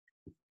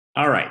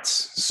All right.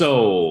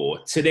 So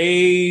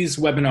today's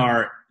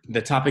webinar,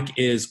 the topic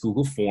is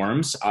Google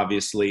Forms,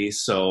 obviously.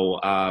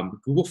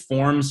 Google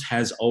Forms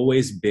has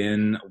always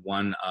been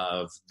one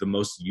of the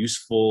most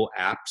useful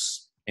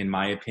apps, in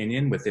my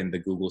opinion, within the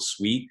Google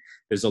Suite.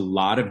 There's a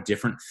lot of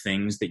different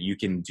things that you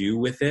can do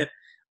with it.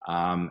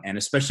 And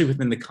especially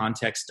within the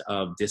context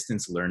of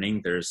distance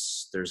learning,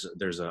 there's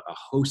a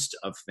host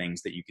of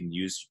things that you can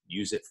use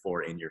it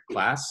for in your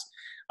class.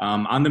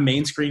 On the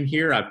main screen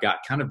here, I've got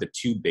kind of the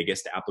two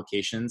biggest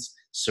applications,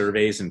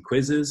 surveys and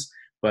quizzes.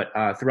 But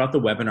throughout the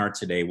webinar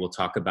today, we'll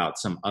talk about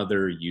some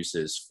other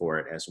uses for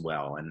it as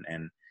well.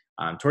 And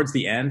towards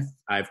the end,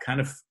 I've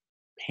kind of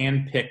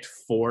handpicked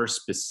 4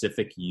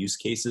 specific use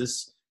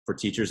cases for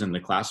teachers in the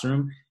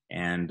classroom.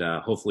 And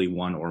hopefully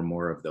one or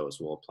more of those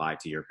will apply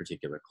to your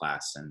particular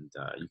class, and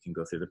you can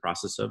go through the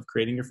process of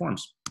creating your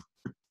forms.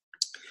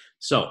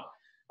 So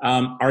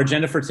our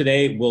agenda for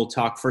today, we'll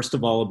talk first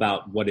of all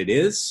about what it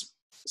is.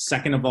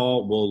 Second of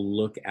all, we'll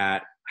look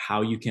at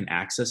how you can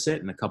access it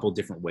and a couple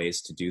different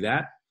ways to do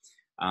that.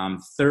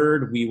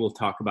 Third, we will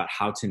talk about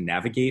how to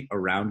navigate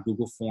around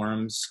Google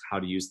Forms, how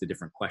to use the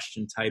different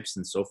question types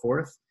and so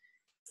forth.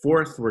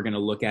 Fourth, we're going to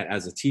look at,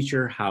 as a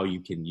teacher, how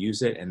you can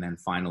use it. And then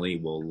finally,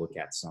 we'll look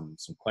at some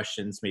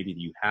questions maybe that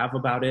you have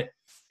about it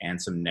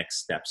and some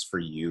next steps for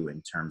you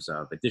in terms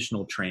of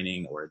additional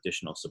training or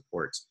additional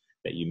support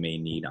that you may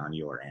need on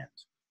your end.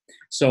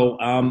 So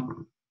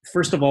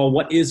first of all,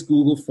 what is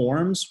Google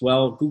Forms?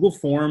 Well, Google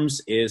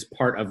Forms is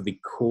part of the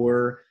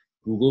core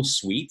Google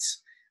Suite.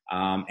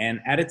 And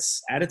at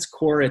its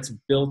core, it's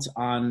built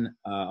on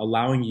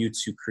allowing you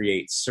to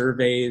create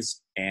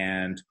surveys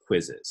and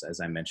quizzes,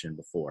 as I mentioned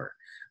before.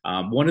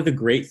 One of the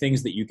great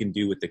things that you can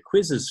do with the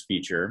quizzes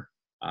feature,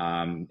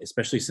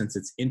 especially since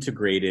it's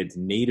integrated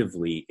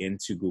natively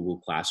into Google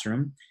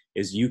Classroom,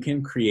 is you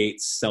can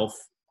create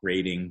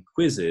self-grading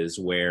quizzes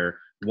where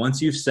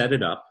once you've set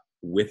it up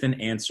with an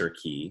answer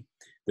key,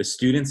 the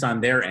students on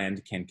their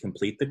end can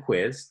complete the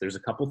quiz. There's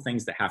a couple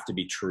things that have to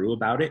be true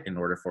about it in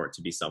order for it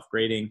to be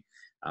self-grading,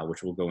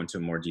 which we'll go into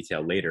more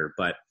detail later.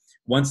 But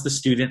once the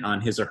student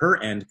on his or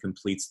her end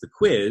completes the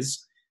quiz,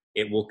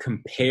 it will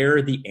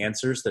compare the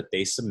answers that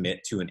they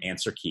submit to an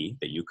answer key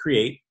that you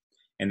create,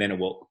 and then it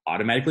will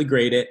automatically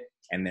grade it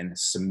and then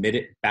submit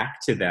it back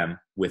to them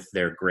with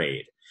their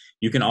grade.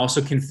 You can also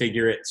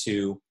configure it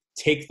to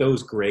take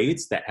those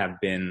grades that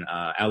have been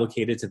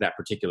allocated to that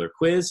particular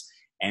quiz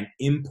and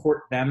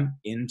import them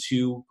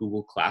into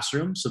Google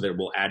Classroom so that it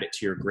will add it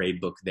to your grade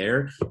book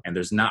there, and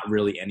there's not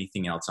really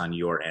anything else on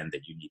your end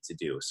that you need to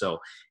do. So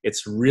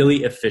it's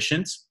really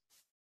efficient.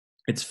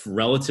 It's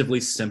relatively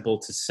simple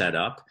to set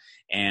up,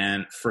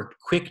 and for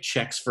quick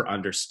checks for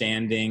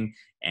understanding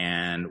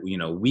and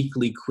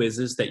weekly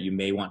quizzes that you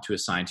may want to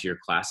assign to your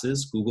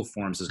classes, Google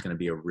Forms is going to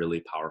be a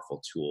really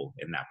powerful tool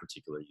in that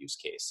particular use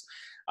case.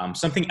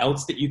 Something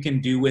else that you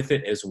can do with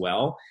it as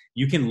well,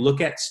 you can look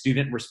at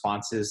student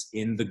responses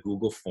in the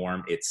Google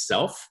form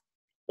itself,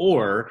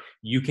 or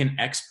you can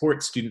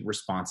export student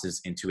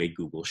responses into a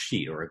Google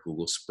Sheet or a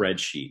Google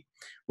spreadsheet.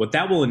 What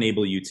that will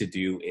enable you to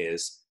do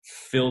is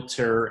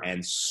filter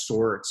and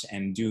sort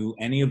and do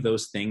any of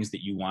those things that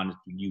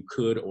you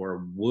could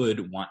or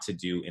would want to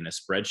do in a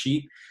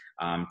spreadsheet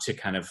to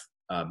kind of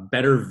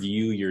better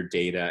view your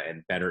data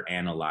and better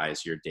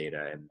analyze your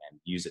data and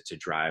use it to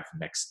drive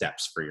next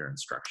steps for your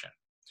instruction.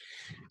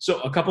 So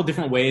a couple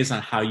different ways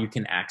on how you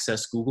can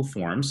access Google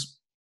Forms.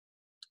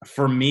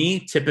 For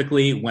me,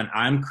 typically when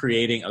I'm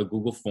creating a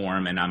Google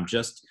form and I'm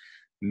just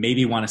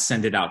maybe want to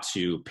send it out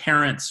to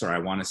parents, or I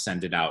want to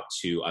send it out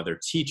to other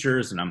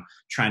teachers and I'm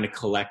trying to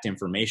collect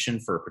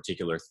information for a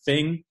particular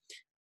thing,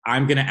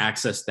 I'm going to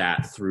access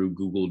that through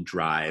Google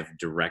Drive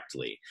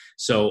directly.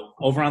 So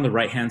over on the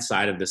right-hand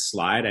side of this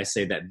slide, I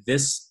say that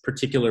this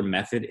particular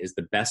method is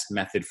the best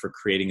method for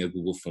creating a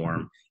Google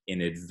form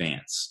in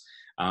advance.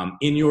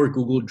 In your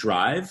Google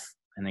Drive,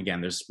 and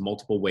again, there's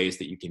multiple ways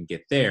that you can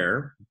get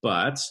there,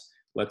 but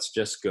let's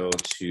just go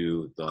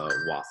to the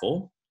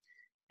waffle.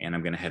 And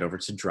I'm going to head over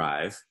to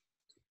Drive.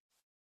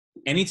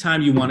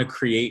 Anytime you want to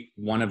create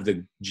one of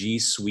the G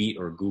Suite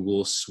or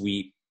Google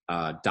Suite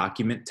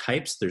document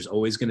types, there's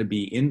always going to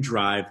be in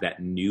Drive that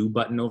New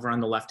button over on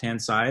the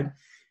left-hand side.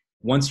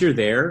 Once you're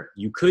there,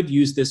 you could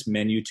use this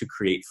menu to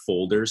create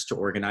folders to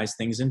organize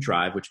things in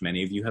Drive, which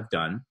many of you have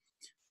done.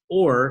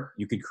 Or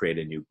you could create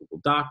a new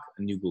Google Doc,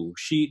 a new Google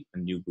Sheet, a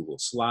new Google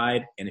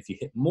Slide. And if you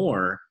hit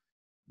More,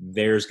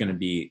 there's going to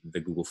be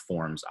the Google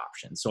Forms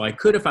option. So I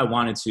could, if I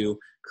wanted to,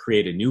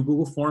 create a new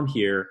Google form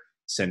here,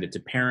 send it to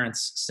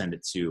parents, send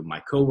it to my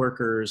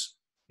coworkers,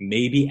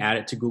 maybe add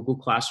it to Google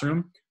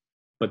Classroom,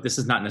 but this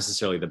is not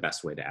necessarily the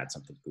best way to add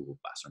something to Google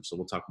Classroom. So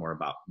we'll talk more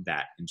about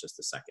that in just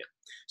a second.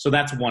 So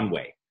that's one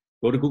way.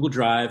 Go to Google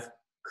Drive,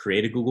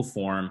 create a Google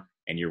form,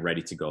 and you're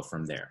ready to go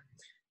from there.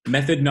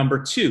 Method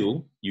number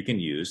 2, you can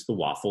use the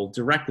waffle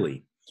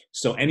directly.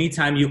 So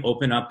anytime you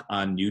open up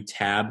a new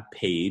tab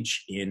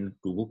page in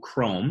Google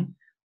Chrome,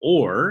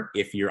 or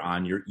if you're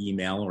on your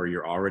email or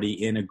you're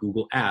already in a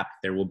Google app,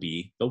 there will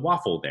be the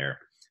waffle there.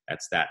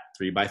 That's that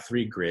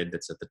 3x3 grid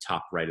that's at the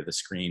top right of the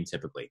screen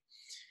typically.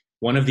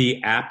 One of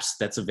the apps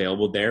that's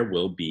available there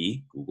will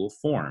be Google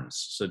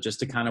Forms. So just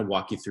to kind of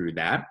walk you through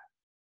that,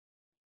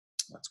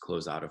 let's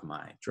close out of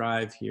my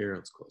Drive here.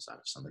 Let's close out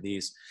of some of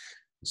these.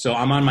 So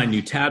I'm on my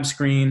new tab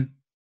screen.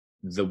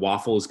 The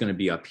waffle is going to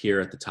be up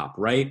here at the top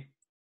right.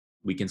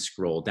 We can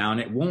scroll down.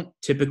 It won't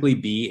typically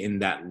be in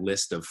that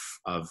list of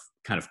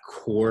kind of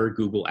core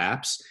Google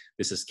apps.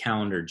 This is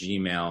Calendar,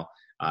 Gmail,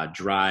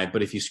 Drive.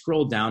 But if you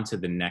scroll down to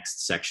the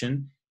next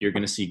section, you're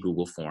going to see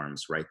Google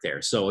Forms right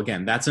there. So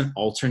again, that's an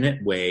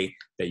alternate way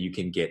that you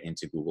can get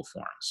into Google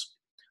Forms.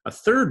 A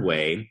third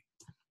way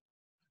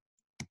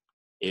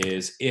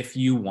is if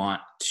you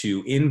want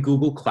to, in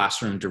Google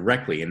Classroom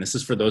directly, and this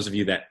is for those of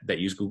you that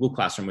use Google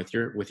Classroom with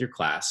your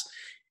class,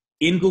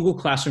 in Google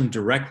Classroom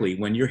directly,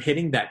 when you're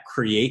hitting that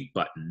create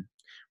button,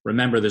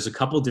 remember there's a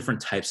couple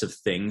different types of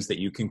things that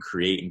you can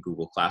create in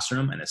Google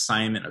Classroom: an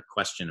assignment, a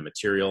question, a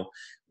material.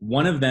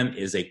 One of them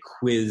is a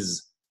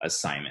quiz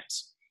assignment.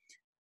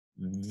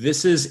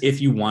 This is if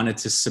you wanted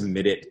to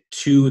submit it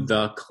to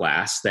the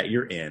class that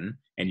you're in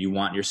and you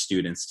want your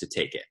students to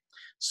take it.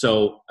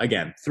 So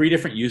again, 3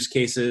 different use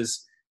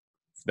cases.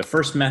 The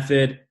first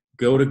method,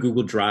 go to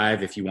Google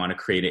Drive if you want to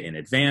create it in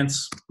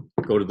advance.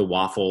 Go to the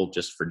waffle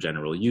just for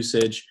general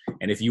usage.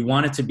 And if you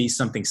want it to be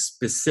something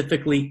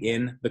specifically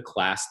in the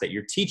class that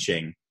you're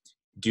teaching,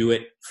 do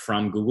it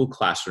from Google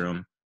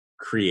Classroom,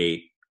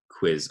 create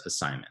quiz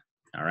assignment.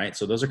 All right,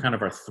 so those are kind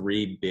of our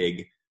 3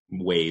 big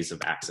ways of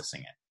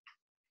accessing it.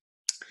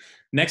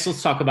 Next,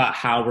 let's talk about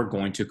how we're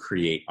going to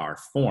create our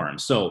form.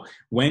 So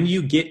when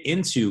you get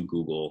into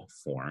Google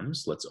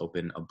Forms, let's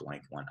open a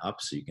blank one up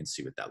so you can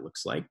see what that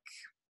looks like.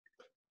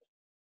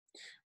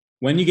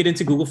 When you get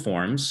into Google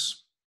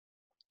Forms,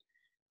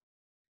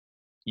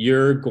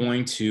 you're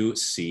going to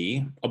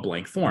see a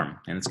blank form,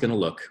 and it's going to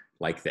look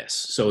like this.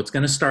 So it's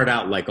going to start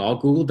out like all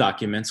Google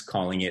documents,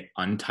 calling it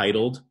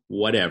untitled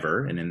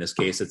whatever, and in this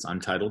case, it's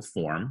untitled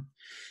form.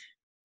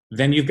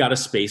 Then you've got a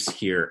space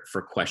here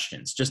for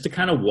questions. Just to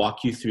kind of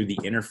walk you through the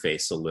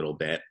interface a little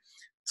bit,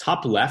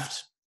 top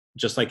left,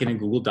 just like in a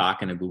Google Doc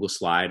and a Google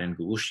Slide and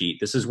Google Sheet,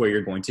 this is where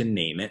you're going to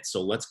name it.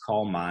 So let's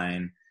call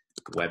mine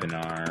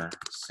webinar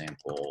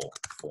sample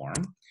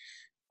form.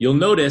 You'll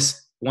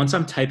notice once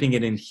I'm typing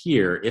it in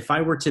here, if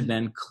I were to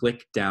then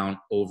click down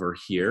over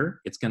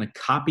here, it's going to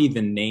copy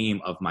the name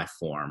of my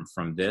form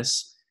from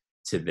this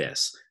to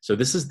this. So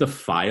this is the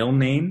file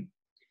name.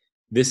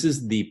 This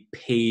is the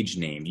page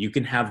name. You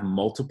can have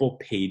multiple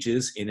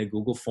pages in a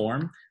Google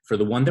form. For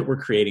the one that we're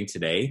creating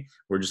today,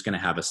 we're just going to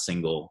have a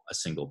single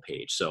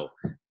page. So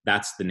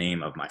that's the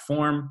name of my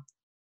form,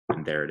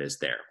 and there it is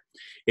there.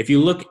 If you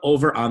look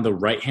over on the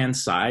right-hand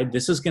side,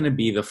 this is going to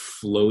be the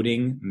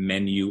floating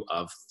menu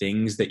of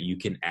things that you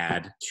can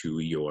add to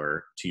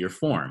your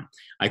form.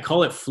 I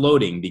call it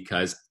floating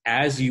because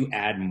as you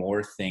add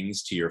more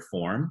things to your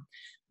form,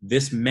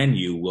 this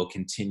menu will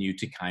continue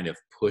to kind of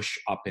push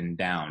up and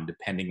down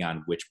depending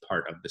on which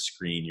part of the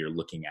screen you're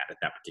looking at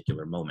that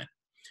particular moment.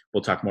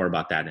 We'll talk more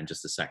about that in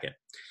just a second.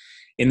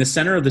 In the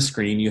center of the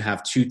screen, you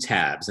have 2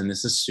 tabs, and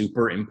this is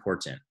super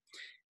important.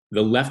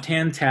 The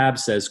left-hand tab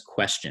says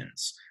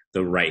questions.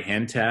 The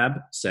right-hand tab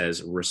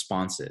says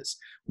responses.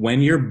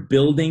 When you're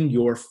building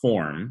your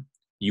form,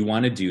 you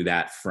want to do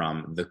that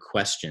from the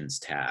questions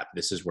tab.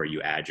 This is where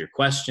you add your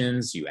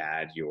questions, you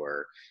add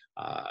your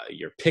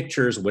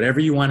pictures, whatever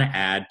you want to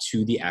add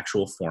to the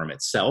actual form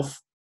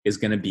itself is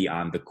going to be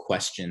on the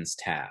questions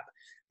tab.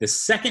 The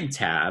second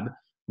tab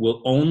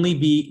will only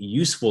be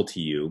useful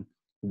to you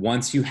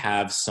once you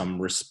have some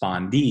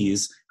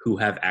respondees who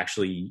have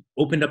actually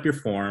opened up your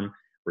form,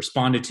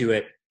 responded to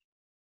it,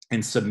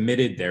 and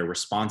submitted their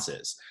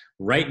responses.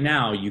 Right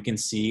now, you can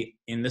see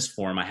in this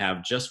form, I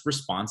have just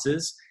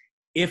responses.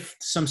 If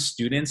some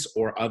students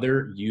or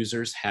other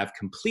users have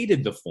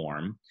completed the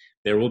form,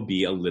 there will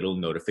be a little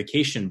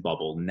notification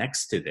bubble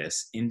next to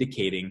this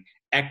indicating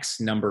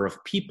X number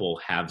of people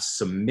have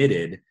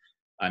submitted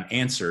an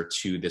answer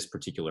to this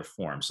particular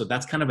form. So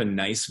that's kind of a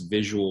nice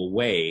visual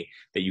way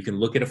that you can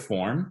look at a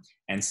form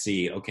and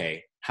see,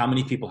 okay, how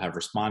many people have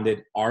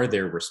responded? Are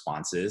there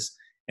responses?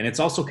 And it's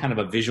also kind of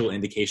a visual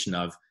indication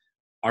of,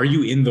 are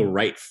you in the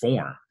right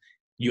form?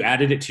 You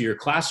added it to your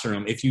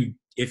classroom. If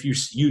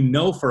you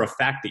know for a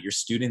fact that your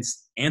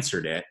students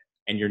answered it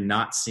and you're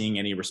not seeing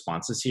any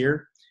responses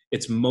here,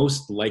 it's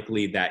most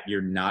likely that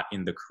you're not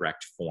in the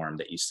correct form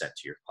that you set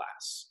to your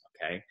class,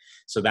 okay?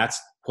 So that's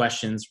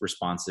questions,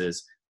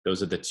 responses.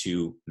 Those are the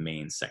 2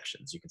 main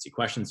sections. You can see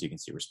questions, you can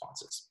see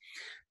responses.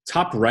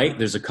 Top right,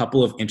 there's a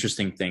couple of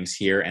interesting things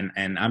here,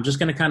 and I'm just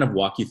gonna kind of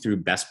walk you through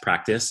best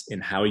practice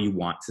in how you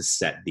want to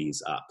set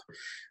these up.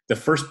 The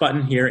first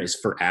button here is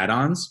for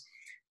add-ons.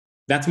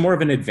 That's more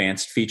of an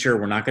advanced feature.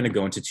 We're not gonna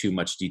go into too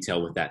much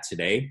detail with that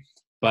today,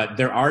 but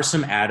there are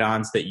some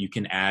add-ons that you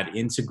can add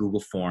into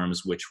Google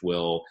Forms which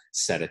will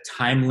set a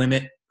time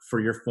limit for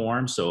your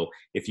form. So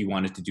if you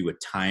wanted to do a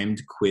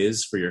timed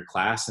quiz for your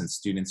class and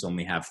students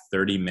only have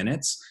 30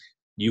 minutes,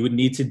 you would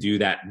need to do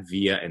that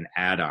via an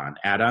add-on.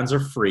 Add-ons are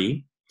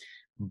free,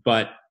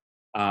 but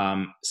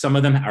Some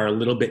of them are a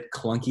little bit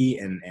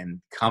clunky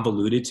and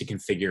convoluted to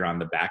configure on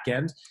the back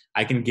end.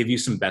 I can give you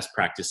some best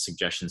practice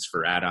suggestions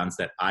for add-ons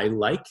that I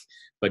like,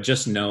 but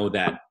just know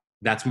that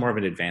that's more of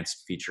an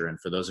advanced feature. And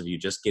for those of you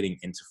just getting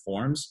into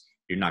forms,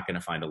 you're not going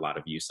to find a lot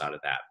of use out of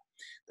that.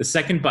 The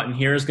second button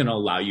here is going to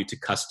allow you to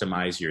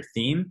customize your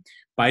theme.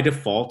 By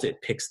default,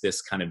 it picks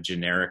this kind of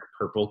generic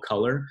purple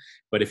color.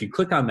 But if you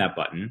click on that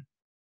button,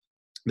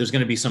 there's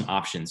going to be some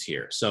options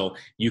here. So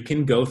you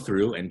can go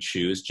through and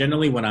choose.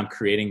 Generally, when I'm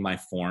creating my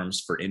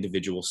forms for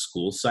individual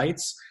school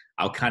sites,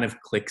 I'll kind of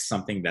click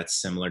something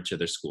that's similar to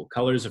their school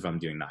colors. If I'm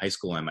doing the high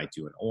school, I might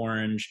do an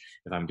orange.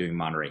 If I'm doing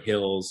Monterey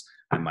Hills,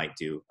 I might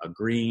do a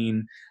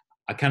green.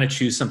 I kind of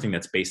choose something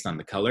that's based on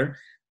the color.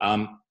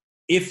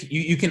 If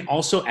you can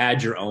also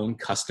add your own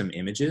custom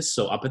images.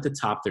 So up at the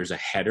top, there's a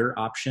header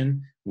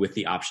option with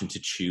the option to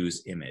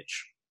choose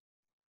image.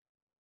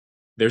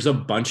 There's a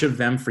bunch of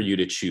them for you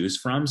to choose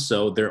from.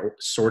 So they're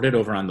sorted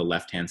over on the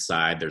left-hand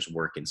side. There's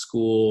work in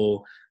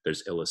school.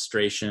 There's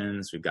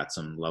illustrations. We've got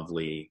some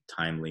lovely,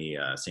 timely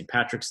St.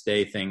 Patrick's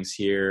Day things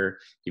here.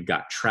 You've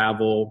got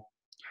travel.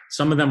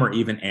 Some of them are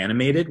even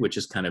animated, which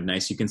is kind of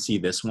nice. You can see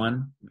this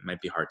one. It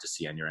might be hard to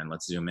see on your end.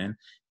 Let's zoom in.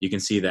 You can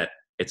see that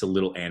it's a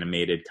little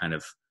animated kind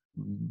of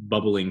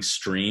bubbling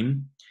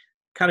stream.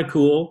 Kind of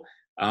cool.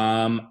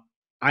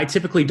 I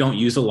typically don't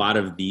use a lot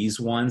of these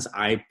ones.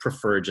 I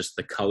prefer just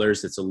the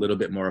colors. It's a little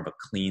bit more of a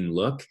clean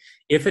look.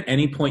 If at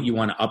any point you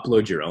want to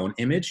upload your own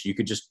image, you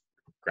could just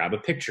grab a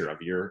picture of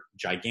your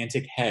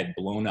gigantic head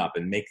blown up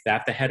and make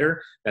that the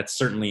header. That's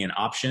certainly an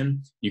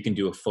option. You can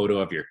do a photo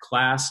of your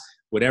class,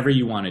 whatever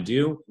you want to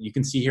do. You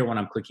can see here when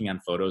I'm clicking on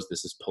photos,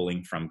 this is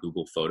pulling from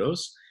Google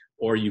Photos,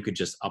 or you could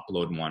just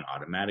upload one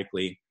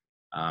automatically.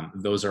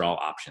 Those are all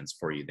options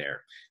for you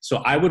there. So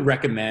I would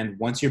recommend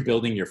once you're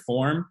building your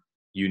form,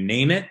 you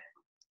name it,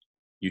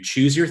 you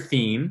choose your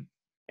theme,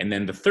 and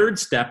then the third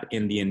step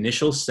in the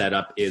initial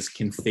setup is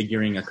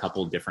configuring a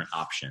couple different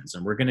options.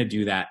 And we're going to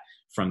do that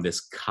from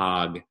this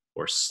cog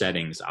or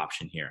settings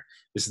option here.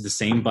 This is the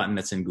same button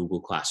that's in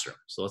Google Classroom.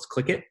 So let's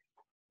click it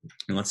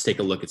and let's take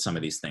a look at some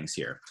of these things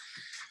here.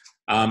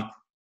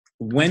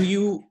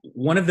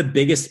 One of the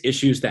biggest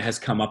issues that has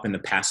come up in the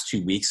past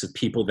 2 weeks of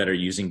people that are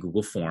using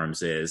Google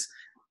Forms is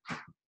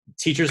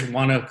teachers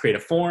want to create a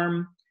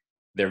form.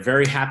 They're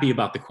very happy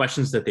about the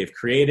questions that they've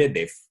created.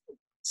 They've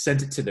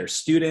sent it to their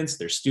students.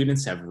 Their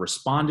students have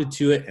responded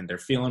to it and they're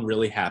feeling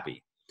really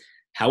happy.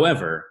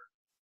 However,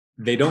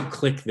 they don't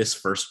click this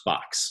first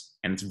box,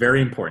 and it's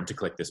very important to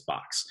click this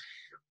box.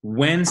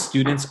 When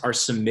students are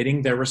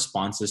submitting their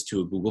responses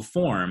to a Google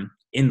form,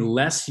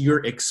 unless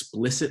you're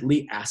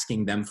explicitly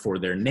asking them for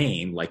their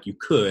name, like you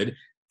could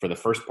for the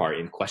first part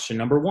in question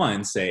number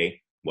 1, say,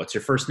 what's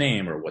your first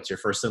name or what's your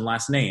first and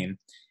last name?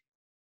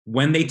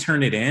 When they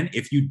turn it in,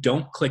 if you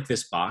don't click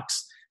this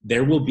box,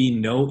 there will be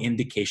no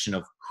indication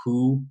of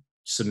who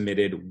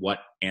submitted what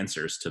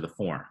answers to the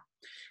form.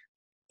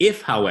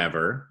 If,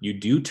 however, you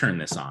do turn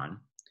this on,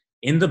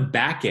 in the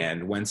back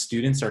end, when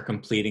students are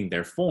completing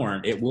their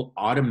form, it will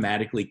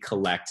automatically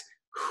collect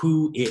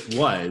who it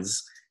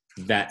was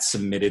that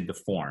submitted the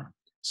form.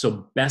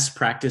 So best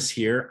practice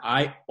here,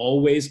 I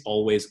always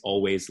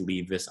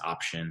leave this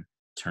option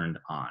turned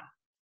on.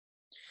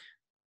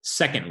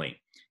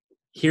 Secondly,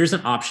 here's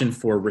an option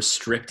for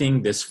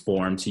restricting this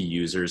form to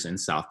users in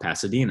South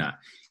Pasadena.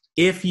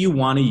 If you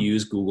want to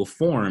use Google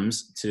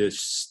Forms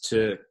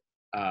to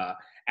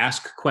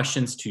ask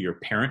questions to your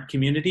parent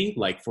community,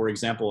 like for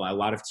example, a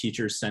lot of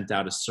teachers sent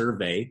out a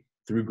survey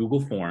through Google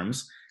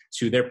Forms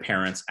to their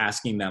parents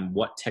asking them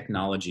what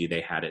technology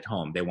they had at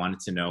home. They wanted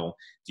to know,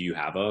 do you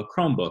have a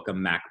Chromebook, a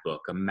MacBook,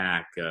 a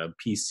Mac, a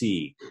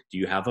PC? Do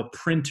you have a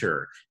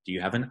printer? Do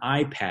you have an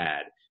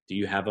iPad? Do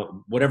you have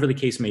whatever the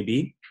case may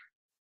be?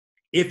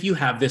 If you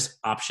have this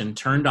option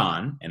turned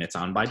on, and it's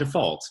on by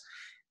default,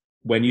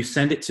 when you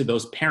send it to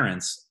those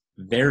parents,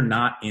 they're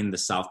not in the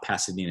South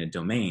Pasadena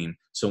domain.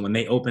 So when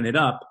they open it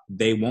up,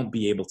 they won't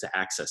be able to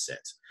access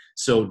it.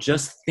 So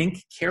just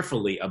think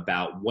carefully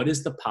about what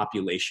is the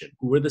population,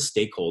 who are the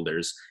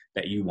stakeholders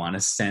that you want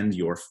to send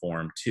your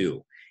form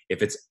to.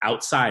 If it's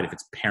outside, if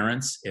it's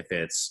parents, if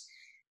it's,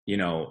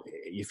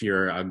 if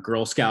you're a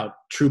Girl Scout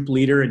troop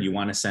leader and you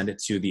want to send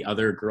it to the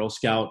other Girl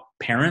Scout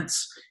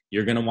parents,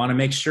 you're going to want to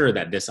make sure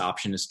that this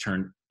option is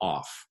turned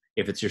off.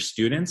 If it's your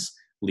students,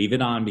 leave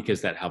it on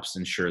because that helps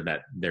ensure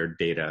that their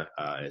data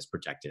is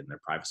protected and their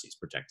privacy is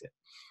protected.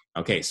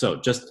 Okay, so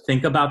just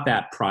think about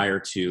that prior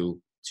to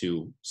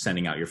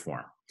sending out your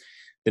form.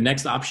 The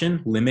next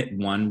option, limit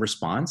one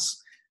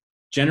response.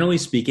 Generally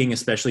speaking,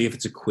 especially if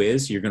it's a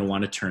quiz, you're going to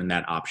want to turn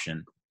that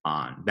option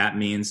on. That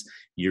means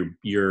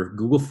your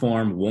Google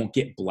form won't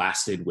get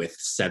blasted with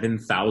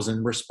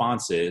 7,000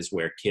 responses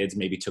where kids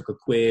maybe took a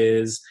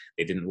quiz,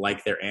 they didn't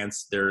like their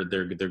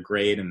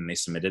grade, and they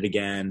submitted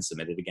again.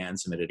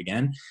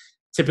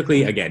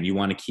 Typically, again, you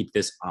want to keep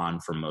this on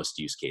for most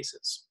use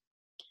cases.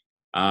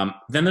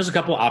 Then there's a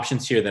couple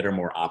options here that are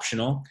more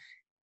optional.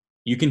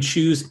 You can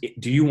choose,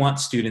 do you want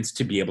students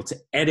to be able to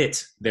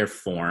edit their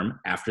form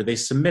after they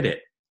submit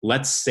it?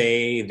 Let's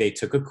say they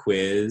took a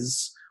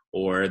quiz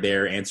or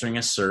they're answering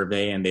a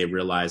survey and they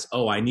realize,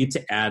 oh, I need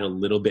to add a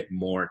little bit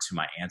more to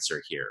my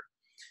answer here.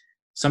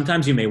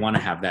 Sometimes you may want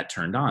to have that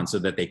turned on so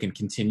that they can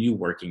continue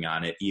working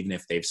on it even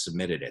if they've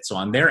submitted it. So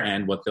on their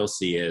end, what they'll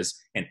see is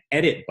an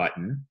edit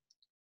button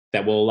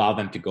that will allow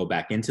them to go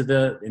back into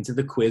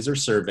the quiz or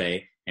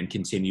survey and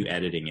continue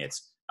editing it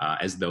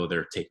as though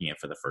they're taking it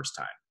for the first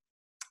time.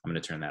 I'm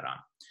going to turn that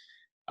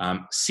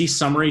on. See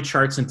summary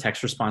charts and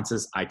text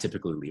responses. I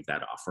typically leave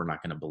that off. We're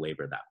not going to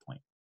belabor that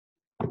point.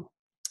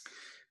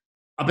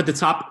 Up at the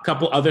top, a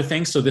couple other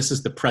things. So this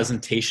is the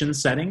presentation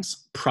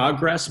settings.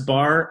 Progress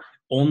bar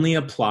only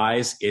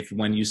applies if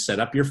when you set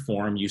up your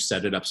form, you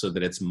set it up so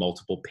that it's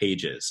multiple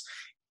pages.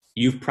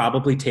 You've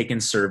probably taken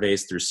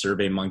surveys through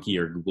SurveyMonkey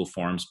or Google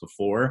Forms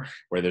before,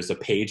 where there's a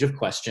page of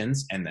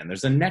questions and then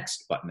there's a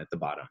next button at the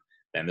bottom.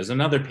 Then there's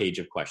another page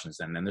of questions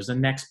and then there's a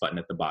next button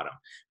at the bottom.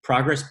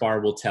 Progress bar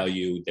will tell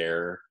you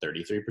they're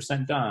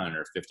 33% done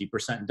or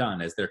 50%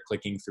 done as they're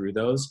clicking through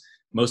those.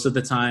 Most of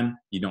the time,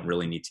 you don't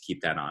really need to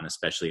keep that on,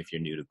 especially if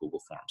you're new to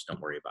Google Forms.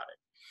 Don't worry about it.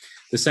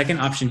 The second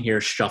option here,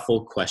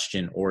 shuffle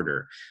question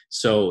order.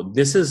 So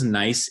this is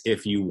nice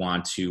if you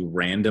want to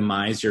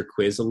randomize your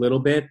quiz a little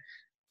bit.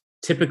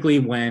 Typically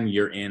when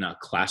you're in a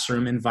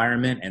classroom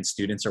environment and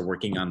students are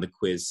working on the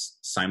quiz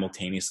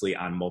simultaneously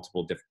on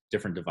multiple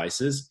different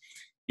devices,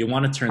 you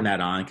want to turn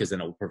that on because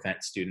then it will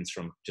prevent students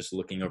from just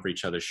looking over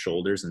each other's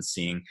shoulders and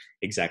seeing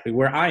exactly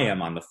where I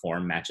am on the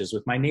form matches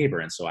with my neighbor.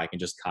 And so I can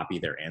just copy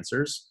their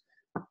answers.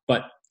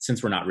 But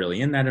since we're not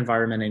really in that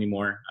environment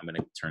anymore, I'm going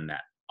to turn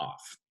that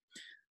off.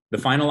 The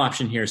final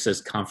option here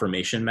says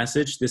confirmation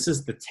message. This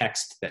is the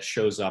text that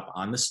shows up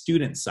on the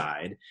student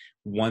side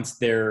once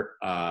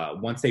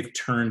they've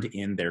turned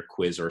in their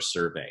quiz or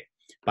survey.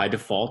 By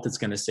default, it's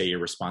going to say your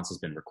response has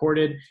been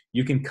recorded.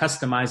 You can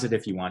customize it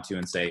if you want to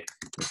and say,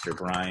 Mr.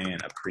 Bryan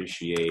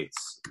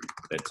appreciates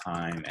the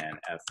time and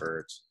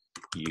effort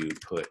you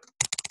put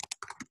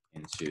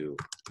into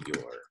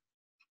your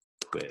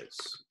quiz.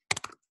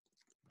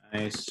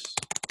 Nice.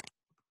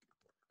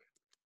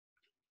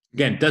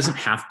 Again,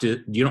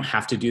 you don't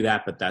have to do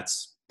that, but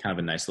that's kind of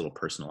a nice little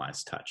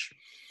personalized touch.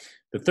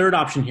 The third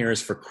option here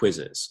is for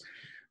quizzes.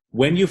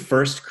 When you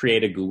first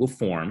create a Google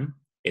form,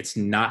 it's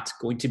not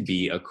going to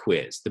be a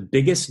quiz. The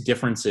biggest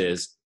difference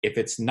is if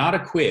it's not a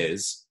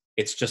quiz,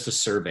 it's just a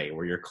survey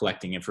where you're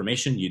collecting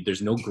information.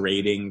 There's no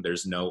grading,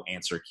 there's no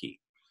answer key.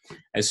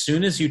 As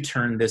soon as you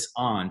turn this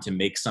on to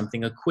make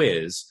something a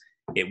quiz,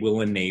 it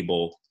will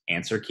enable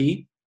answer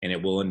key and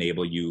it will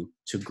enable you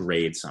to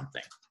grade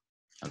something.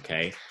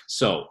 Okay,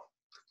 so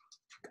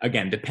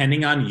again,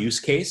 depending on use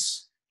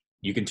case,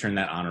 you can turn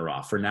that on or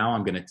off. For now,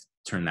 I'm going to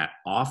turn that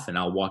off and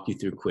I'll walk you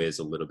through quiz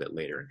a little bit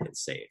later and hit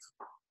save.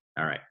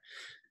 All right,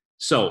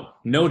 so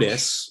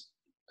notice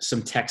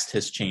some text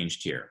has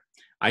changed here.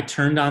 I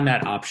turned on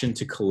that option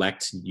to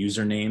collect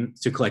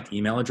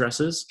email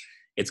addresses.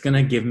 It's going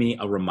to give me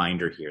a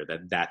reminder here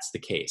that that's the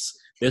case.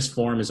 This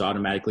form is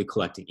automatically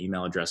collecting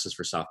email addresses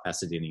for South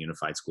Pasadena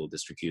Unified School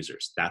District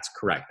users. That's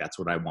correct. That's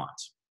what I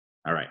want.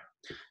 All right.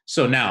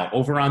 So now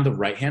over on the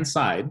right-hand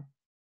side,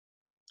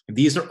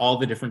 these are all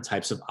the different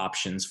types of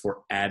options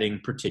for adding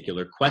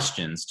particular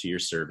questions to your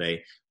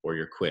survey or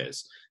your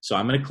quiz. So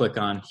I'm going to click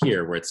on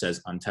here where it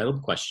says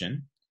untitled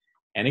question.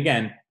 And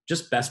again,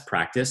 just best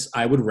practice,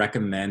 I would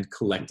recommend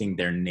collecting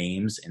their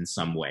names in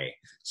some way.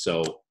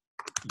 So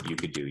you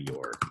could do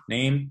your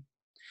name.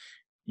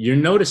 You're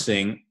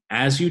noticing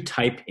as you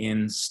type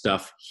in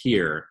stuff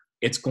here,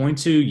 it's going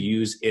to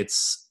use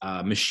its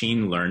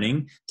machine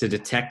learning to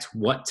detect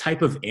what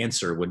type of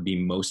answer would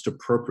be most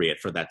appropriate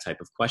for that type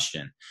of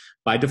question.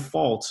 By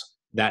default,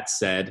 that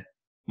said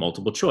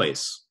multiple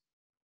choice.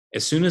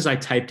 As soon as I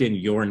typed in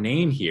your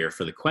name here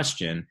for the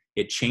question,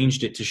 it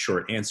changed it to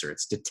short answer.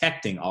 It's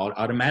detecting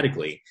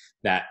automatically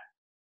that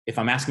if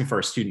I'm asking for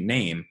a student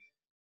name,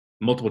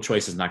 multiple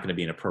choice is not going to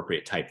be an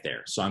appropriate type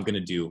there. So I'm going to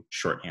do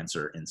short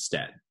answer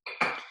instead.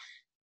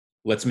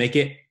 Let's make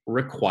it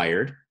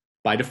required.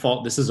 By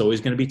default, this is always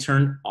going to be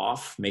turned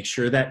off. Make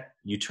sure that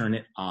you turn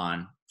it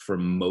on for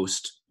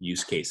most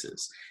use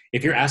cases.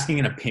 If you're asking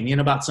an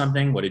opinion about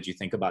something, what did you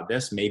think about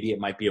this? Maybe it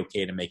might be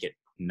okay to make it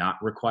not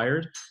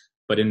required,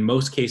 but in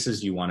most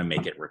cases, you want to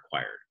make it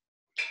required.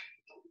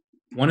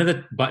 One of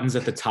the buttons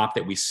at the top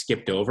that we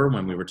skipped over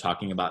when we were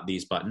talking about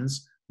these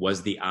buttons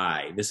was the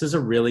I. This is a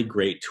really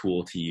great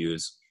tool to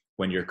use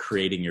when you're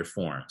creating your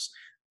forms.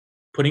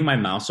 Putting my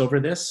mouse over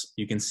this,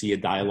 you can see a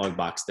dialog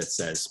box that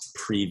says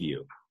preview.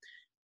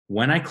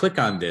 When I click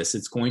on this,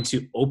 it's going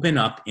to open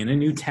up in a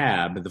new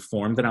tab the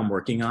form that I'm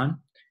working on,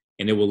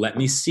 and it will let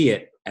me see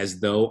it as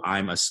though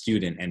I'm a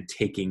student and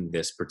taking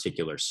this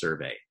particular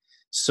survey.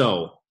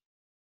 So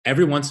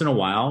every once in a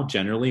while,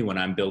 generally when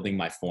I'm building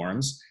my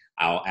forms,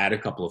 I'll add a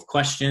couple of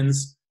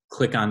questions,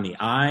 click on the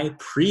I,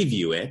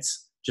 preview it,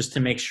 just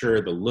to make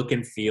sure the look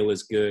and feel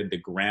is good, the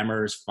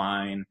grammar is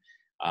fine,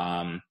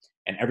 and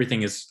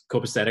everything is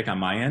copacetic on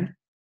my end.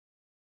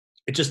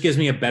 It just gives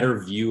me a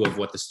better view of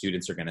what the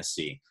students are going to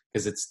see,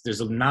 because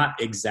there's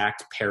not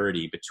exact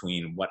parity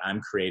between what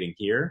I'm creating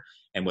here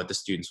and what the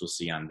students will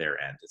see on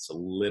their end. It's a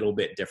little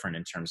bit different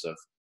in terms of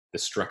the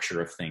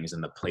structure of things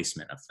and the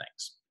placement of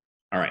things.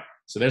 All right,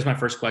 so there's my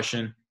first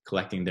question,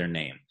 collecting their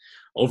name.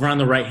 Over on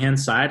the right-hand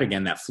side,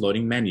 again, that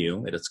floating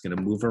menu, it's going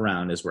to move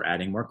around as we're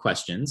adding more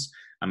questions.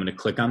 I'm going to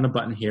click on the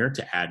button here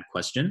to add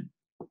question,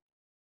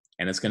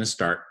 and it's going to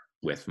start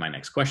with my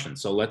next question.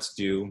 So let's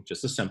do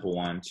just a simple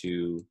one,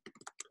 2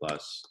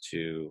 plus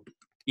 2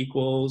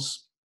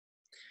 equals.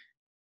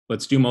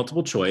 Let's do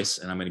multiple choice,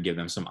 and I'm going to give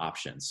them some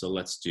options. So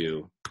let's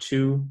do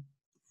 2.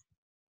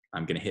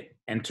 I'm going to hit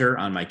enter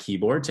on my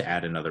keyboard to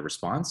add another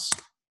response.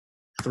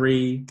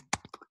 3,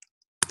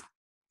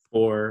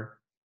 4,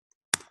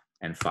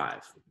 and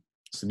 5.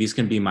 So these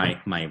can be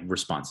my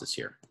responses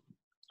here.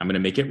 I'm going to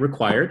make it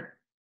required.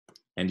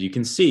 And you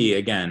can see,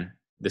 again,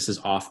 this is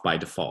off by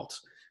default.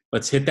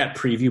 Let's hit that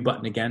preview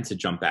button again to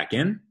jump back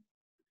in.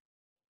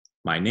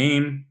 My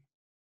name,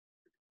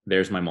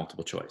 there's my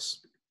multiple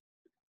choice.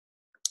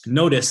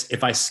 Notice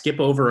if I skip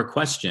over a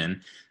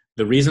question,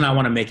 the reason I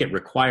want to make it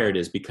required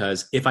is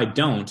because if I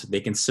don't, they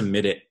can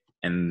submit it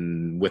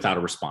and without a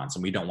response,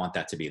 and we don't want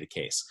that to be the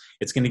case.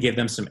 It's going to give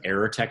them some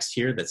error text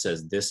here that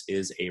says this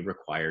is a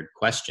required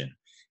question.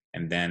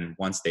 And then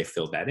once they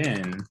fill that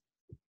in,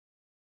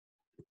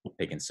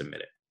 they can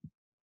submit it.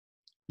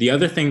 The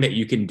other thing that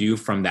you can do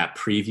from that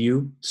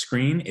preview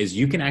screen is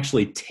you can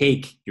actually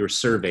take your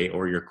survey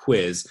or your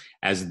quiz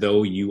as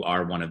though you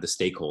are one of the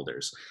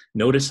stakeholders.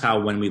 Notice how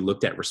when we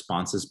looked at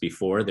responses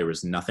before, there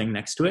was nothing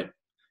next to it.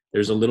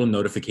 There's a little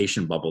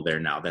notification bubble there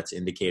now that's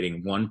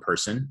indicating one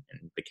person,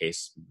 in the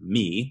case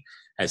me,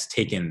 has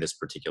taken this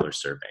particular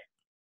survey.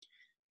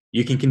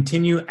 You can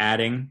continue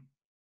adding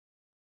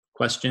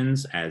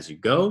questions as you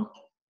go.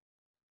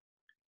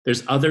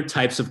 There's other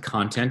types of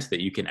content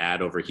that you can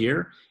add over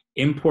here.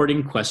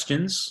 Importing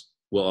questions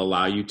will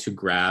allow you to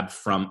grab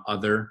from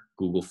other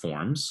Google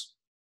Forms.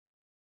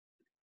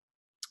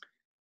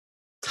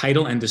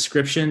 Title and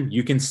description,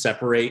 you can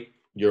separate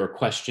your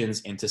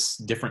questions into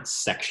different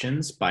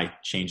sections by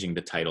changing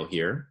the title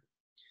here.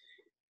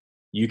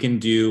 You can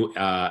do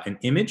an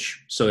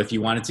image. So if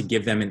you wanted to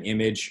give them an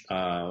image,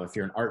 if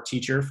you're an art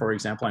teacher, for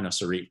example, I know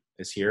Sarit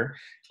is here,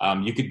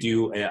 you could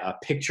do a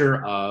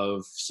picture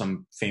of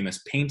some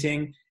famous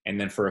painting, and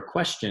then for a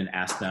question,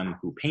 ask them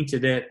who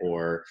painted it,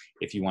 or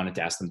if you wanted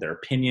to ask them their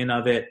opinion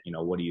of it, you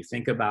know, what do you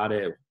think about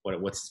it?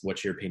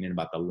 What's your opinion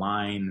about the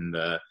line and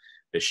the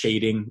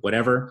shading,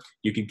 whatever.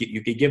 You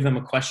could give them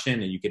a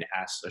question, and you could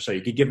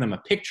give them a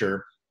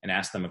picture and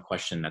ask them a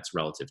question that's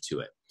relative to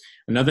it.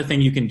 Another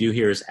thing you can do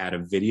here is add a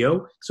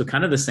video. So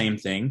kind of the same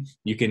thing.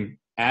 You can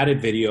add a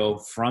video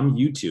from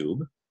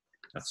YouTube.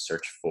 Let's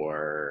search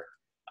for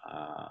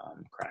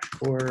crash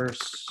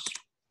course.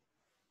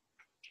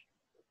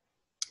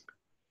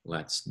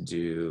 Let's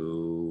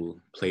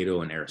do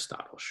Plato and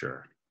Aristotle,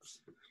 sure.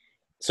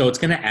 So it's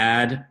going to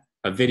add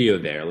a video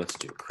there. Let's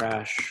do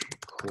crash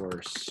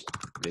course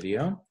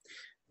video.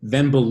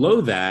 Then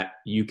below that,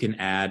 you can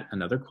add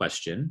another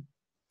question.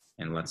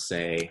 And let's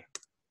say,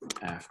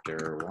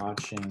 after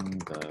watching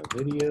the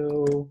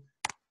video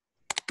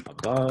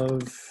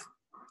above,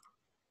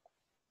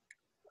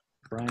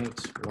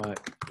 write what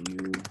you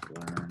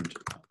learned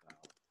about the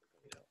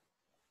video.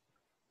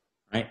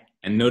 Right?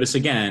 And notice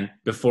again,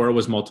 before it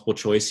was multiple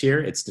choice here,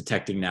 it's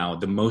detecting now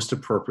the most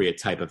appropriate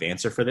type of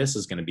answer for this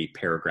is going to be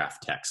paragraph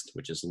text,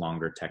 which is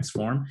longer text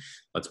form.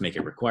 Let's make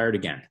it required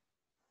again.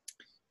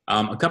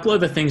 A couple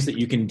other things that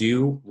you can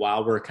do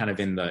while we're kind of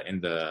in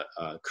the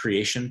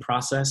creation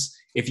process.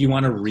 If you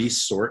want to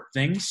resort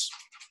things,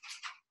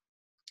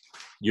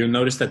 you'll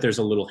notice that there's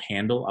a little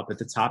handle up at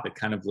the top. It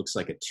kind of looks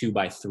like a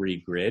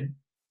 2x3 grid,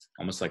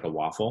 almost like a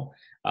waffle.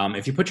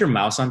 If you put your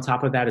mouse on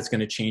top of that, it's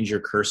going to change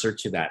your cursor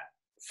to that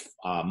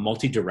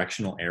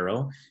multi-directional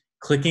arrow.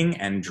 Clicking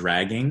and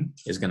dragging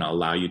is going to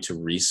allow you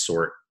to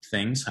resort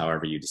things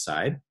however you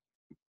decide.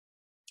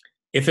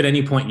 If at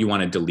any point you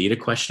want to delete a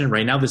question,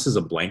 right now this is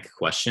a blank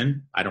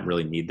question. I don't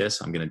really need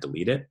this. I'm going to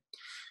delete it.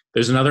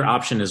 There's another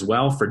option as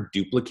well for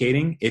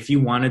duplicating. If you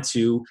wanted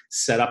to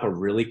set up a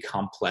really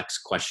complex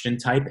question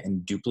type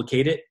and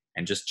duplicate it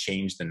and just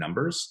change the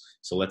numbers.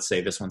 So let's say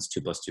this one's 2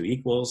 plus 2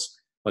 equals.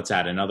 Let's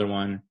add another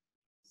one.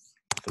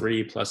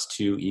 3 plus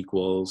 2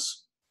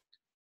 equals.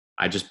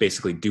 I just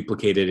basically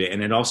duplicated it,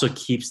 and it also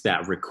keeps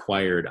that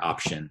required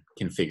option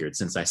configured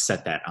since I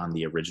set that on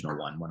the original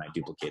one when I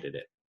duplicated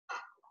it.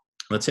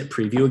 Let's hit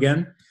preview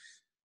again.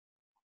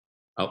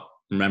 Oh,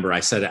 remember I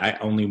said I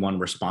only one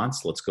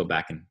response. Let's go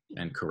back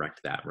and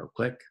correct that real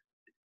quick.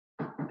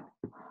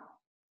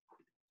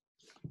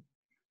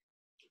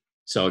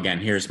 So again,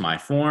 here's my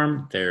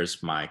form.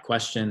 There's my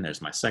question.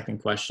 There's my second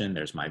question.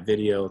 There's my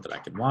video that I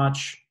can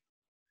watch.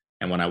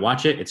 And when I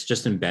watch it, it's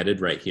just embedded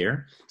right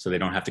here. So they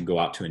don't have to go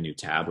out to a new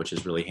tab, which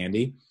is really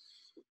handy.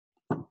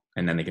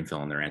 And then they can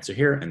fill in their answer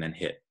here and then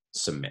hit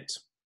submit.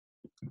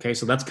 Okay,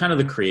 so that's kind of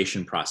the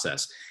creation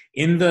process.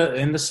 In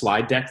the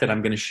slide deck that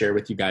I'm going to share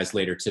with you guys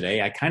later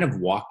today, I kind of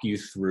walk you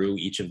through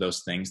each of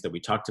those things that we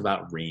talked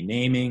about: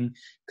 renaming,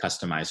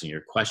 customizing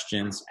your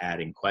questions,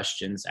 adding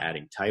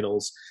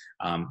titles.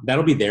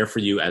 That'll be there for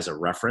you as a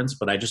reference,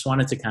 but I just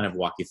wanted to kind of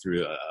walk you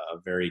through a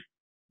very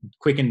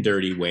quick and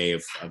dirty way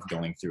of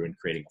going through and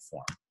creating a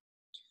form.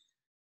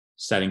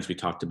 Settings, we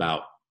talked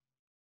about.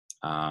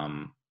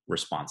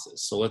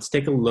 Responses. So let's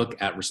take a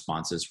look at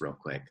responses real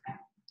quick.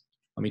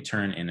 Let me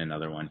turn in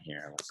another one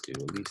here. Let's do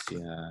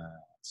Alicia.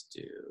 Let's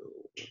do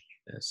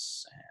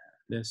this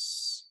and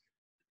this.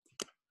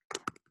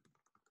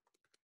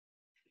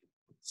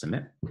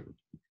 Submit.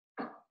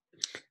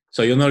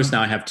 So you'll notice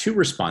now I have two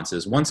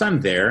responses. Once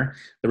I'm there,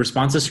 the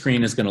responses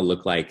screen is going to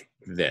look like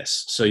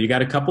this. So you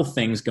got a couple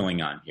things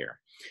going on here.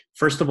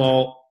 First of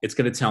all, it's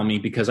going to tell me,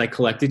 because I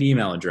collected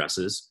email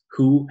addresses,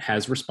 who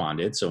has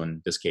responded. So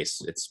in this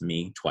case, it's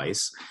me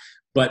twice.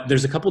 But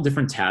there's a couple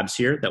different tabs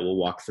here that we'll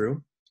walk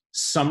through.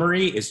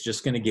 Summary is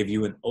just going to give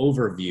you an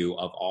overview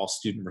of all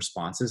student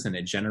responses, and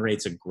it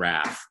generates a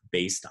graph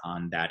based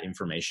on that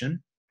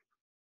information.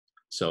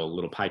 So a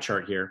little pie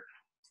chart here.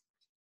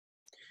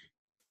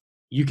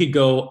 You could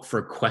go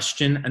for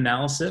question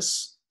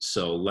analysis.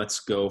 So let's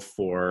go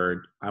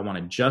for, I want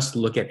to just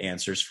look at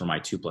answers for my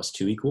 2 +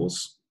 2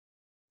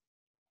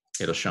 =.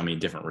 It'll show me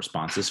different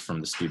responses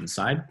from the student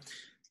side.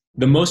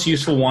 The most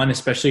useful one,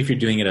 especially if you're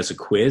doing it as a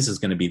quiz, is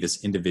going to be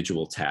this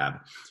individual tab.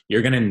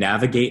 You're going to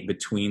navigate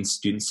between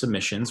student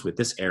submissions with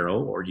this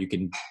arrow, or you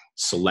can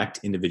select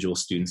individual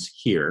students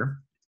here.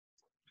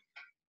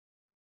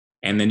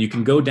 And then you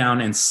can go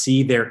down and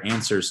see their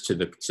answers to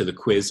the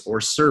quiz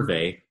or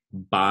survey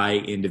by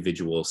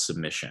individual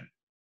submission.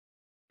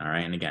 All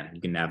right, and again,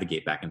 you can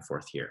navigate back and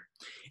forth here.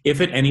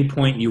 If at any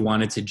point you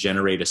wanted to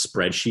generate a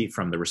spreadsheet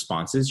from the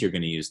responses, you're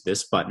going to use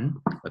this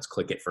button. Let's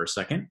click it for a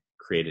second,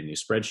 create a new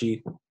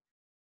spreadsheet.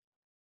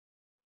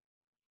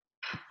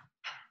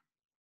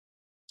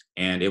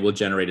 And it will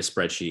generate a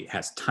spreadsheet. It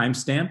has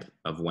timestamp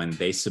of when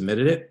they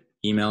submitted it,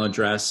 email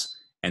address,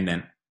 and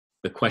then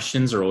the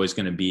questions are always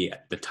going to be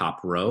at the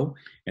top row,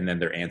 and then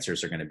their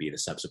answers are going to be the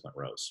subsequent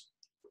rows.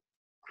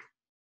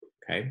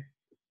 Okay.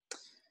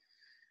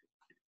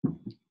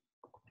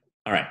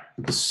 All right,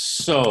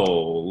 so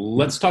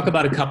let's talk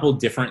about a couple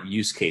different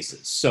use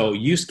cases. So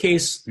use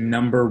case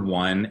number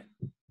one,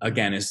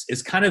 again,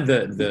 is kind of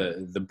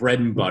the bread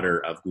and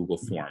butter of Google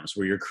Forms,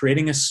 where you're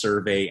creating a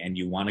survey and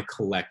you want to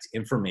collect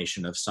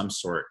information of some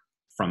sort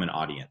from an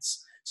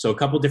audience. So a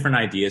couple different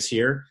ideas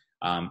here.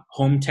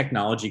 Home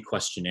technology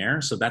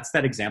questionnaire. So that's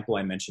that example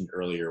I mentioned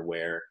earlier,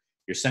 where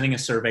you're sending a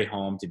survey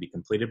home to be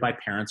completed by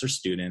parents or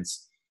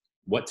students.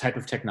 What type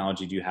of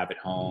technology do you have at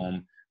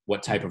home?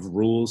 What type of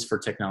rules for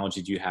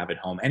technology do you have at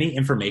home? Any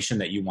information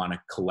that you want to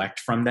collect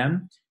from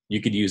them,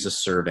 you could use a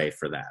survey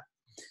for that.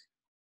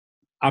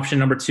 Option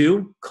number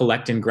two,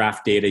 collect and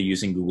graph data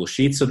using Google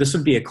Sheets. So this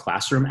would be a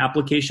classroom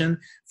application.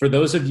 For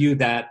those of you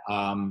that,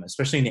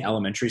 especially in the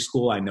elementary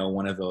school, I know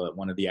one of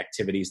the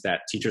activities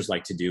that teachers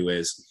like to do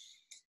is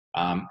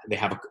they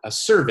have a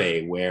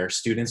survey where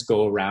students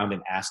go around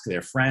and ask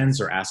their friends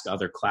or ask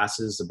other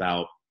classes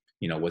about,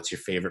 you know, what's your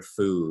favorite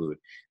food?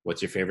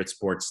 What's your favorite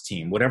sports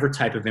team? Whatever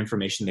type of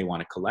information they want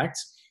to collect.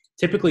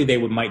 Typically, they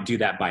might do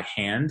that by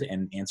hand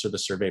and answer the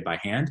survey by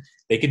hand.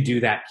 They could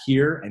do that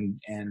here,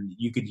 and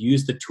you could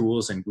use the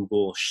tools in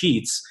Google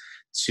Sheets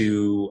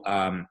to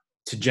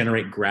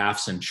generate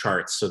graphs and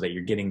charts so that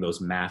you're getting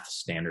those math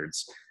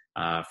standards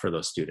for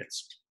those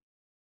students.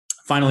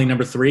 Finally,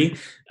 number three,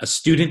 a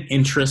student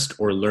interest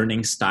or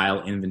learning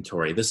style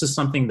inventory. This is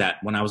something that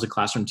when I was a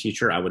classroom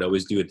teacher, I would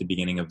always do at the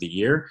beginning of the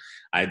year.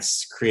 I'd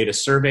create a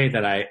survey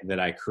that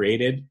I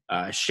created,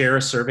 share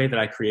a survey that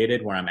I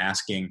created where I'm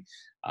asking,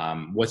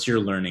 what's your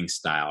learning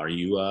style? Are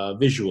you a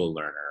visual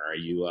learner? Are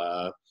you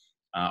a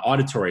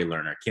auditory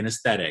learner,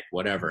 kinesthetic,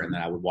 whatever? And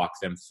then I would walk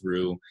them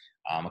through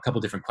a couple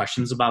different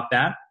questions about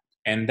that.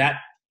 And that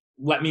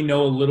let me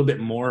know a little bit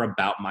more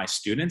about my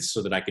students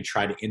so that I could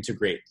try to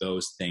integrate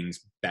those things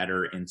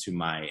better into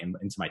my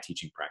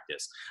teaching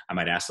practice. I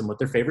might ask them what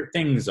their favorite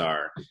things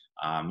are,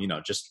 you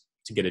know, just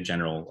to get a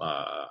general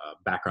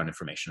background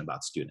information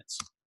about students.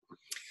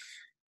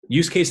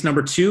 Use case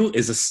number two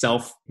is a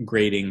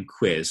self-grading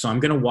quiz. So I'm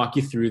going to walk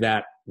you through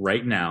that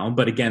right now.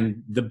 But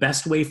again, the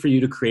best way for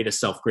you to create a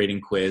self-grading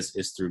quiz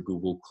is through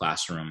Google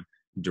Classroom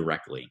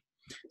directly.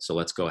 So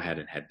let's go ahead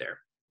and head there.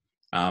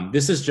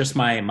 This is just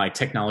my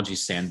technology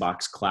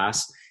sandbox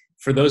class.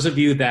 For those of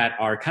you that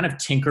are kind of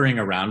tinkering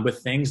around with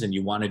things and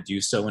you want to do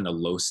so in a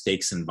low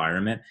stakes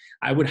environment,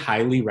 I would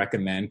highly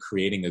recommend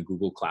creating a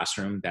Google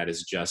Classroom that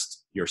is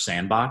just your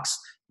sandbox,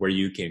 where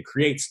you can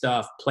create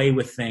stuff, play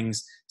with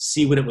things,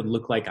 see what it would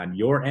look like on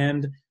your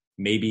end.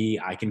 Maybe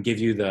I can give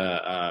you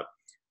the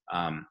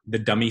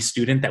dummy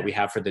student that we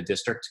have for the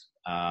district,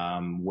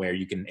 where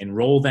you can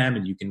enroll them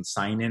and you can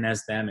sign in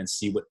as them and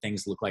see what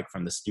things look like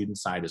from the student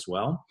side as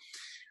well.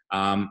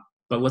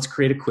 But let's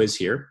create a quiz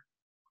here.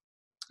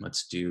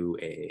 Let's do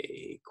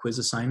a quiz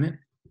assignment.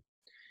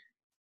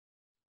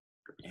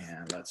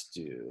 And let's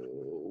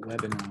do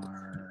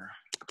webinar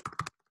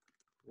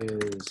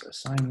quiz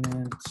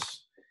assignment.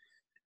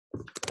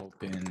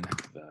 Open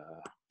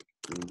the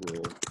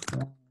Google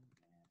form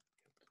and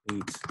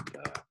complete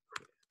the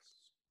quiz.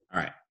 All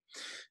right.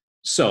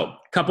 So a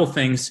couple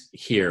things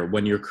here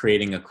when you're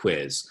creating a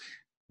quiz.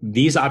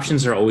 These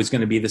options are always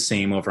going to be the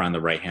same over on the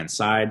right-hand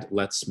side.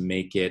 Let's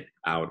make it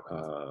out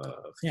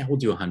of, yeah, we'll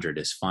do 100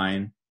 is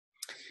fine.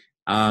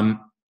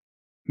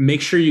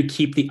 Make sure you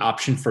keep the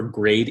option for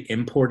grade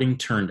importing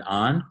turned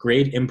on.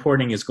 Grade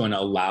importing is going to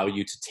allow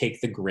you to take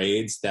the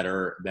grades that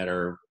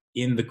are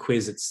in the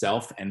quiz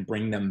itself and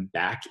bring them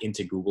back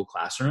into Google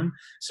Classroom.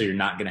 So you're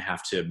not going to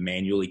have to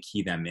manually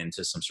key them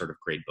into some sort of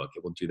grade book.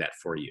 It will do that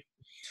for you.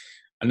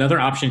 Another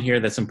option here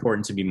that's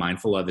important to be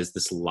mindful of is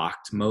this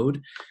locked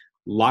mode.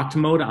 Locked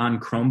mode on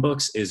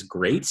Chromebooks is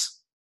great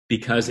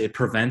because it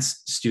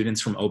prevents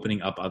students from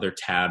opening up other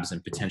tabs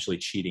and potentially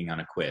cheating on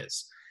a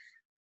quiz.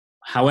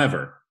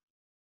 However,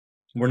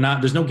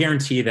 there's no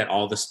guarantee that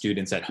all the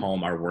students at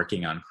home are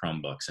working on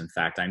Chromebooks. In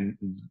fact,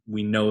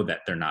 we know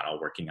that they're not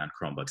all working on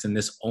Chromebooks, and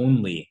this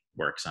only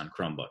works on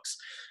Chromebooks.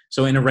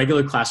 So in a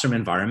regular classroom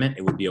environment,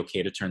 it would be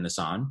okay to turn this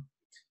on.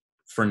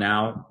 For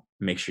now,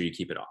 make sure you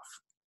keep it off.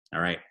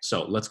 All right,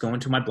 so let's go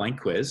into my blank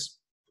quiz.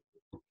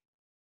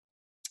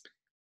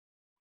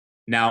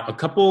 Now, a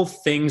couple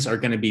things are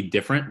going to be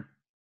different.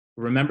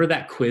 Remember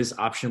that quiz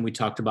option we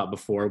talked about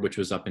before, which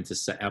was up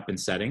in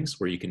settings,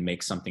 where you can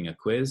make something a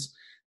quiz.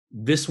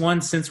 This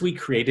one, since we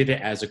created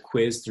it as a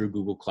quiz through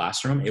Google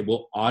Classroom, it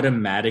will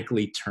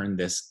automatically turn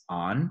this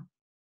on.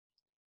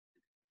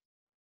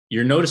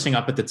 You're noticing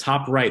up at the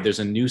top right, there's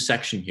a new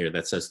section here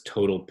that says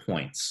total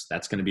points.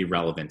 That's going to be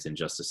relevant in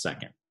just a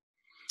second.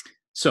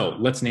 So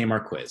let's name our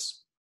quiz.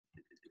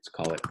 Let's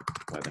call it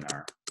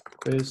webinar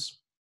quiz.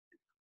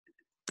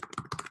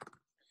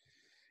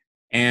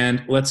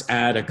 And let's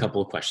add a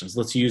couple of questions.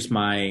 Let's use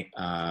my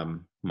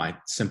my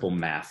simple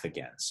math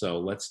again. So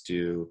let's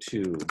do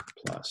 2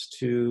 plus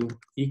 2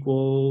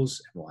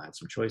 equals, and we'll add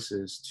some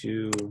choices,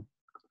 2,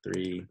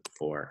 3,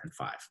 4, and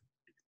 5.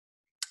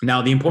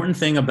 Now, the important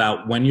thing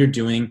about when you're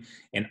doing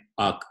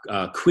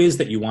a quiz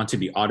that you want to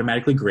be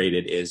automatically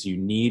graded is you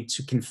need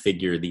to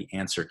configure the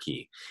answer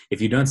key.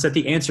 If you don't set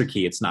the answer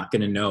key, it's not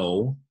going to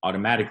know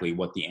automatically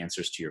what the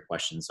answers to your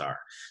questions are.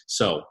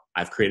 So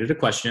I've created a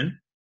question.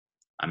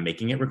 I'm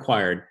making it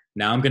required.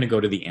 Now I'm going to go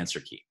to the answer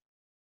key.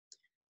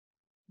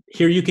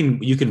 Here you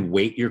can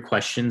weight your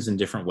questions in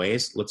different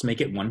ways. Let's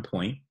make it 1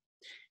 point.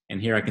 And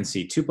here I can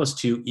see 2 plus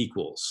 2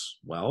 equals,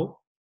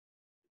 well,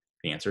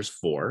 the answer is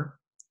 4.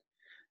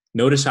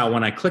 Notice how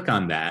when I click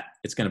on that,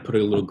 it's going to put a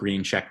little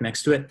green check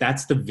next to it.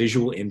 That's the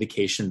visual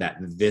indication that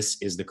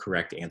this is the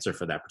correct answer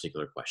for that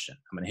particular question.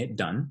 I'm going to hit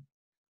done.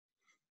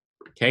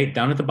 Okay,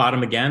 down at the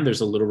bottom again,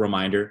 there's a little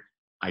reminder.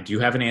 I do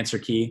have an answer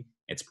key.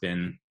 It's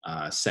been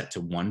set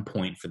to 1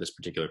 point for this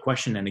particular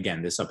question. And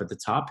again, this up at the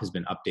top has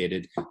been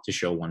updated to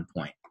show 1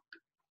 point.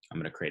 I'm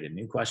going to create a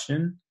new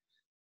question.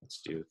 Let's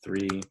do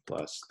 3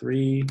 plus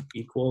 3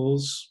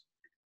 equals.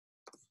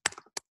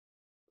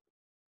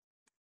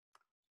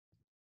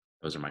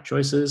 Those are my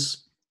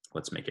choices.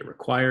 Let's make it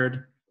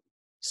required.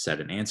 Set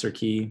an answer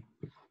key.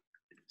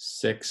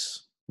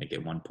 6, make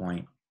it 1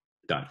 point.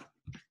 Done.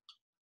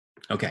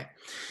 Okay.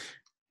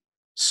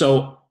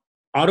 So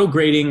auto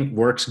grading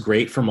works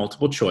great for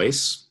multiple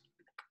choice.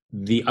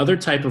 The other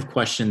type of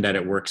question that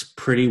it works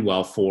pretty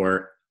well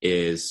for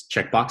is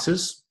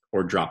checkboxes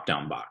or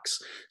drop-down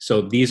box.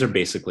 So these are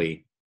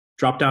basically,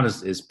 drop-down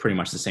is pretty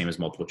much the same as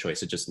multiple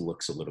choice. It just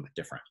looks a little bit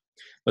different.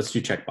 Let's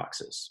do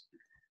checkboxes.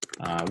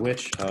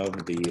 Which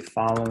of the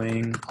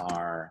following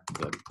are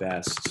the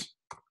best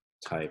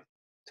type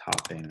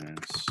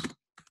toppings?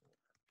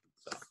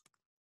 So,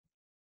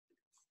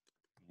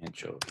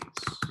 anchovies,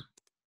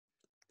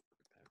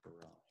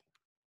 pepperoni,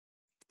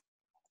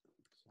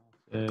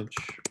 sausage,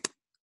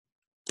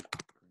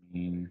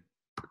 green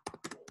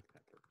peppers.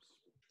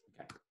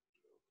 Okay.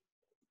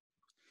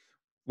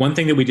 One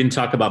thing that we didn't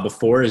talk about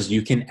before is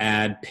you can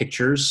add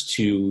pictures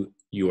to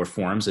your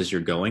forms as you're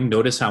going.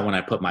 Notice how when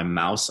I put my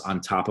mouse on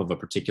top of a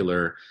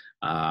particular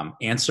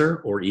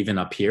answer, or even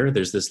up here,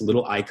 there's this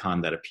little icon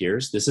that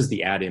appears. This is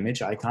the add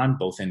image icon,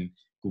 both in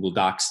Google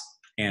Docs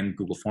and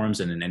Google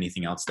Forms and in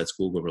anything else that's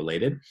Google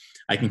related.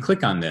 I can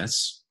click on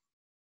this.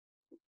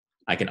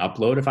 I can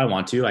upload if I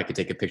want to. I could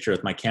take a picture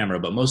with my camera,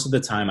 but most of the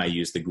time I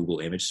use the Google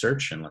image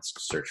search, and let's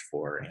search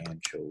for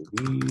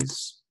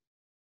anchovies.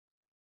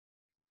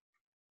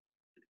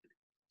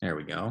 There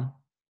we go.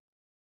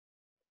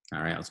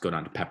 All right, let's go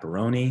down to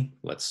pepperoni.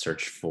 Let's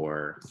search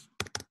for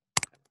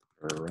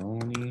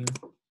pepperoni.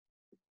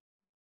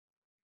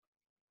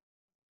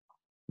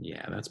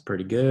 Yeah, that's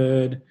pretty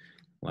good.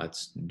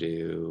 Let's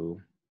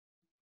do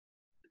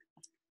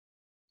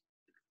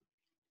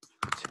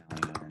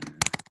Italian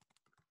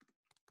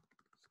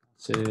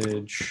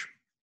sausage.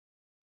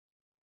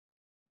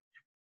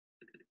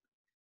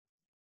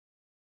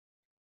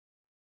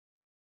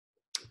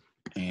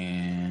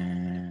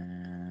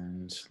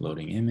 And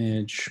loading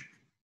image.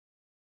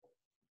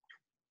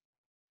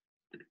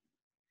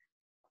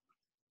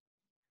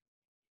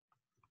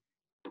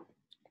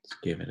 Let's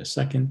give it a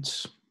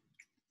second.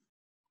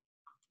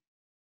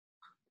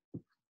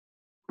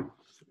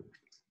 Let's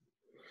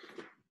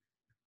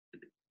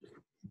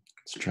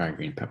try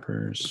green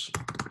peppers.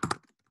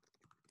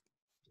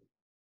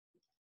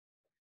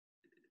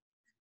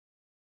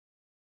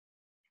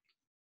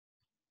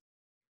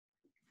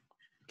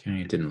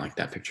 Okay, didn't like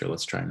that picture.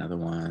 Let's try another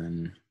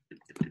one.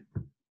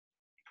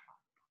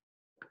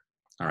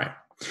 All right.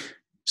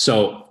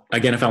 So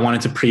again, if I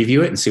wanted to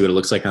preview it and see what it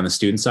looks like on the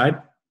student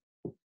side,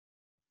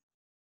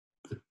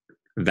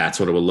 that's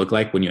what it will look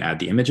like when you add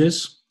the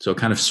images. So it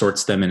kind of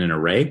sorts them in an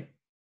array.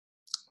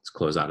 Let's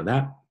close out of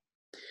that.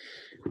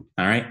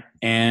 All right.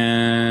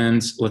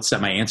 And let's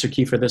set my answer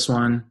key for this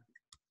one.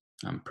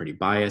 I'm pretty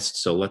biased,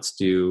 so let's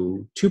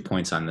do 2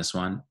 points on this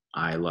one.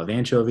 I love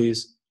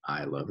anchovies.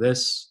 I love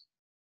this.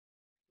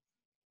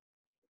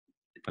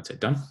 That's it,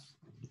 done.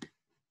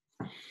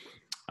 All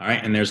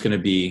right, and there's going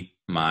to be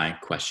my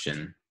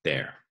question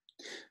there.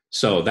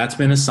 So that's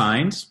been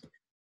assigned.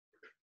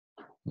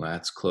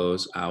 Let's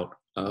close out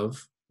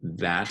of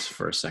that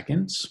for a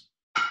second.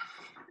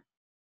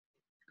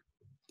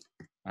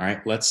 All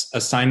right, let's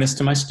assign this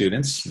to my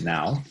students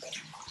now.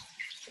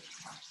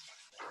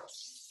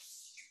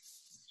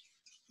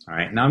 All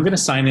right, now I'm going to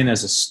sign in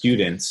as a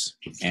student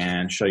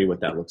and show you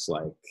what that looks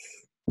like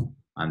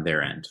on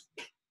their end.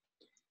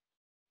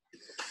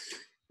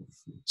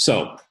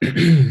 So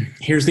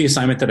here's the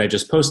assignment that I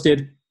just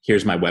posted.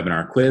 Here's my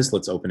webinar quiz.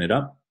 Let's open it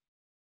up.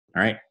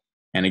 All right,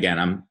 and again,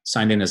 I'm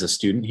signed in as a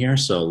student here,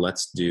 so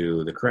let's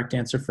do the correct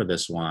answer for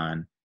this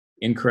one,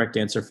 incorrect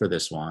answer for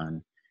this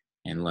one,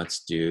 and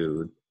let's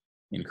do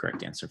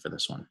incorrect answer for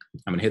this one.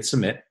 I'm going to hit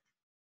submit.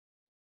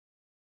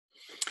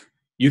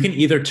 You can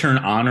either turn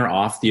on or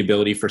off the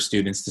ability for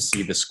students to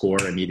see the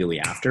score immediately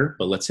after,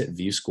 but let's hit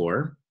view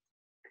score.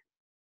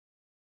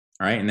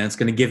 All right, and that's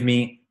going to give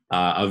me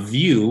a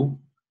view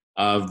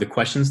of the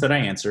questions that I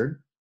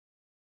answered,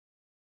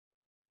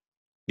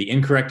 the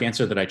incorrect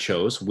answer that I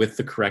chose with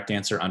the correct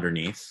answer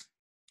underneath,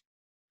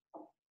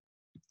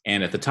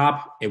 and at the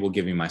top, it will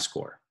give me my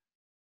score.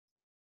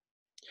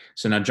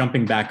 So now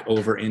jumping back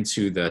over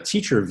into the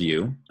teacher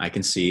view, I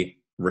can see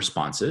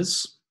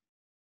responses.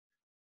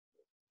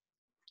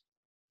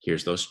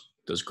 Here's those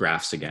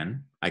graphs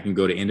again. I can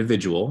go to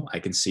individual. I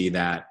can see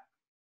that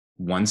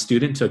one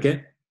student took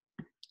it.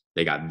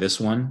 They got this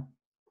one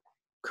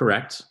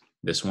correct,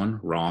 this one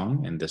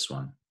wrong, and this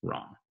one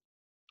wrong.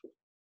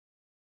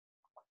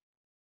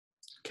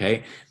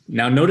 Okay,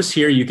 now notice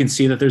here you can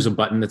see that there's a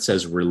button that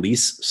says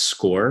release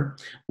score.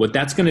 What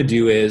that's going to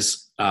do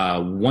is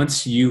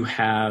once you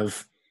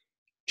have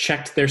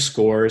checked their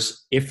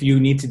scores, if you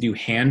need to do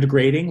hand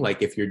grading,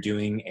 like if you're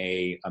doing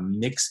a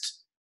mixed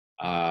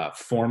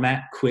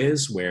format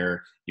quiz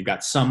where you've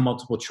got some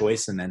multiple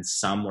choice and then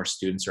some where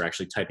students are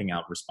actually typing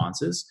out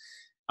responses,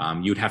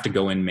 you'd have to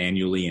go in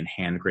manually and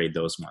hand grade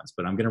those ones.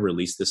 But I'm going to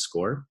release this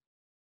score.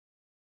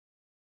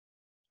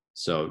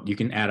 So you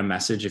can add a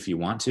message if you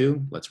want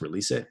to. Let's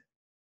release it.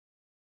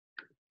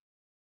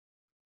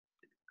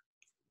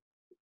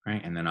 All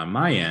right, and then on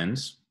my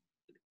end,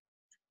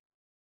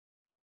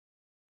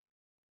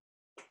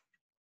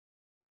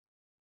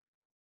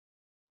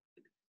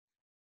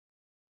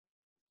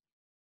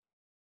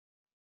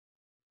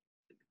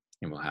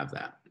 and we'll have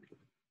that.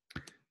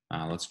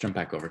 Let's jump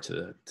back over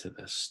to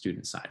the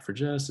student side for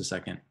just a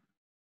second.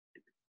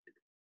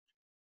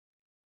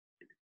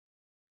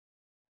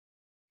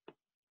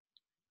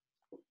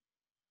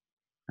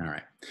 All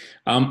right.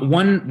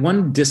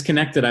 One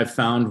disconnect that I've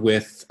found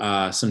with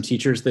some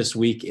teachers this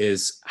week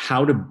is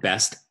how to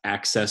best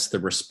access the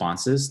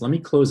responses. Let me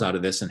close out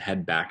of this and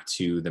head back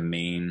to the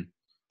main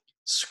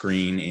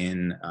screen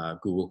in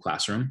Google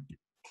Classroom.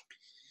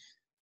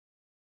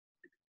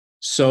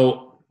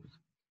 So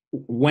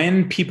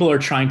when people are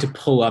trying to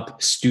pull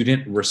up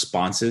student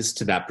responses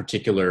to that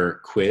particular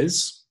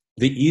quiz,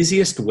 the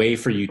easiest way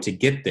for you to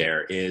get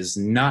there is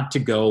not to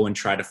go and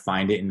try to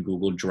find it in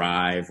Google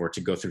Drive or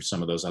to go through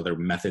some of those other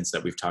methods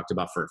that we've talked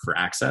about for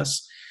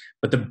access.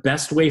 But the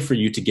best way for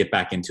you to get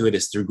back into it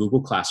is through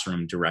Google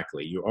Classroom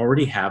directly. You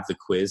already have the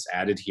quiz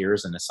added here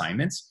as an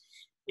assignment.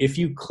 If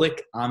you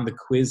click on the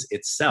quiz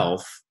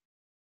itself,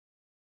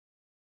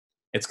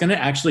 it's going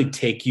to actually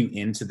take you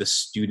into the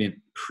student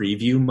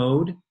preview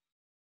mode.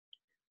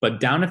 But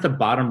down at the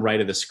bottom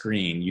right of the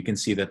screen, you can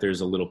see that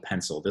there's a little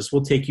pencil. This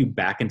will take you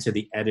back into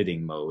the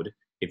editing mode.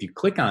 If you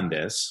click on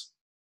this,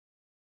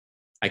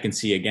 I can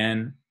see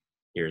again,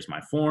 here's my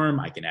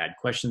form. I can add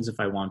questions if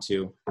I want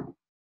to,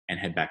 and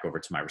head back over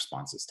to my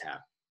responses tab.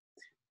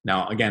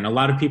 Now, again, a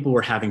lot of people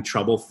were having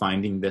trouble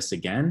finding this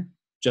again.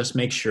 Just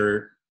make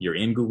sure you're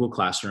in Google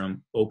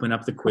Classroom, open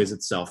up the quiz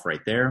itself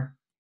right there,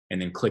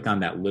 and then click on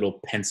that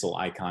little pencil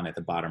icon at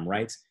the bottom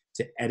right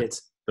to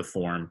edit the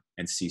form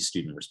and see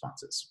student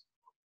responses.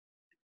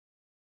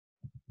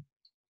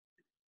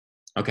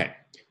 Okay,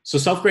 so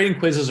self-grading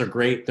quizzes are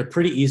great. They're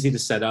pretty easy to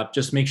set up.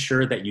 Just make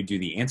sure that you do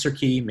the answer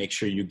key. Make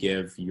sure you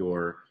give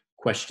your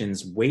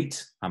questions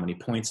weight, how many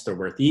points they're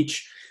worth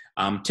each.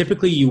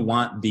 Typically, you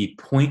want the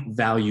point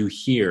value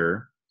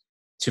here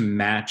to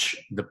match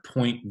the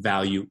point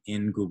value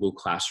in Google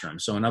Classroom.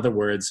 So in other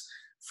words,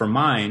 for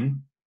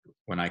mine,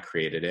 when I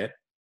created it,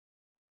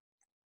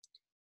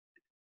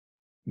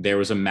 there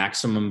was a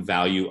maximum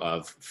value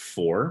of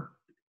 4.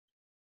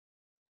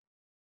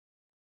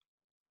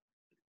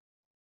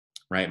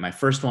 right? My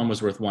first one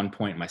was worth 1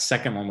 point, my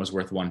second one was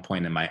worth 1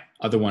 point, and my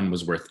other one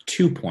was worth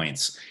 2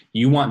 points.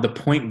 You want the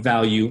point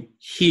value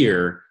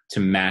here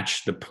to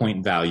match the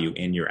point value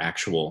in your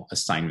actual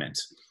assignment.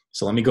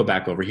 So let me go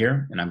back over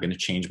here, and I'm going to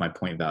change my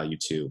point value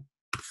to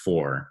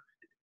 4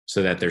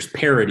 so that there's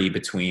parity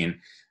between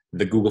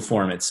the Google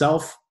form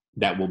itself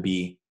that will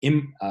be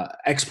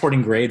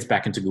exporting grades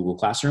back into Google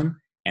Classroom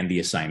and the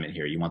assignment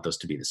here. You want those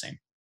to be the same.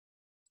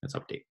 Let's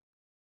update.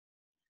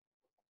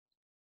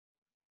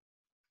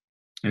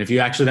 And if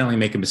you accidentally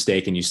make a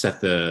mistake and you set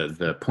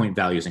the point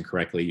values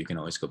incorrectly, you can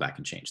always go back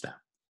and change that.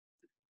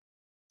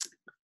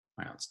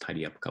 All right, let's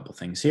tidy up a couple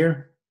things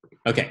here.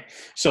 Okay,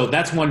 so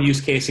that's one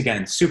use case.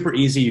 Again, super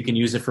easy. You can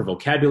use it for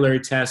vocabulary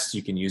tests.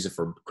 You can use it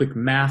for quick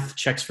math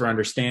checks for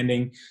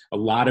understanding. A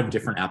lot of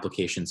different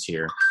applications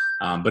here.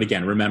 But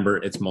again, remember,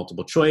 it's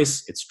multiple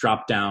choice, it's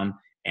drop down,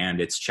 and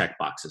it's check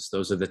boxes.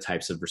 Those are the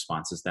types of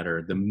responses that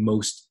are the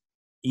most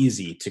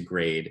easy to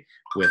grade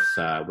with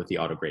the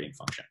auto grading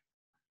function.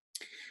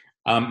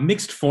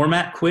 Mixed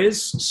format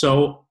quiz.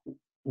 So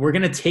we're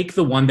going to take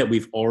the one that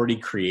we've already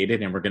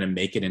created and we're going to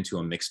make it into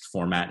a mixed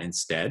format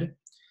instead.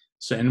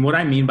 So, and what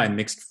I mean by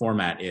mixed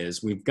format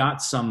is we've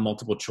got some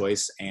multiple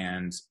choice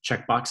and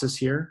checkboxes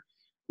here.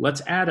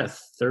 Let's add a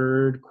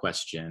third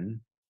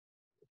question,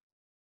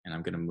 and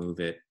I'm going to move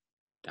it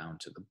down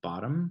to the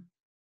bottom.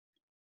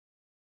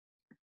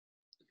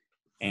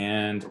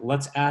 And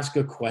let's ask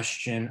a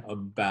question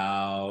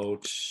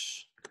about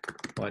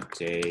what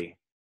day,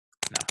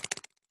 no.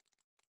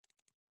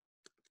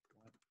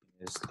 What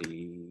is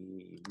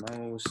the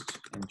most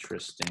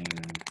interesting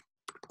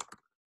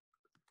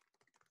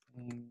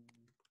thing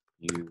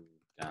you've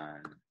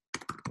done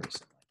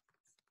recently?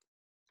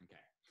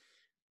 Okay.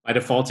 By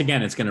default,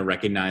 again, it's going to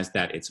recognize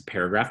that it's a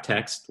paragraph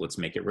text. Let's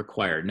make it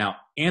required. Now,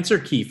 answer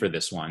key for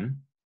this one.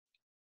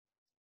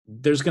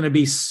 There's going to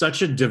be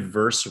such a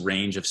diverse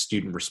range of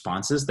student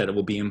responses that it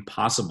will be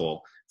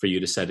impossible for you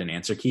to set an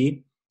answer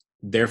key.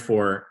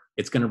 Therefore,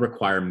 it's going to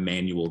require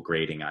manual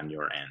grading on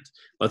your end.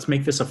 Let's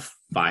make this a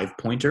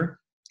 5-pointer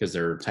because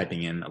they're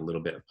typing in a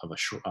little bit of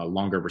a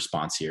longer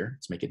response here.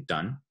 Let's make it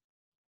done.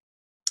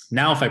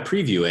 Now, if I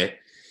preview it,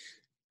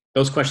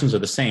 those questions are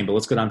the same, but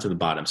let's go down to the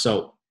bottom.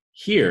 So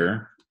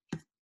here,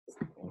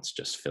 let's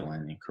just fill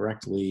in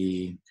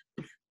incorrectly.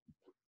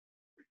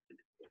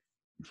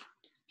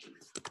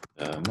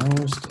 The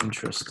most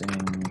interesting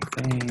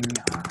thing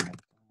I've done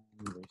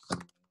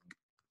recently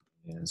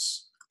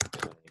is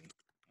play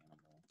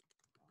Animal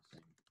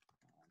Crossing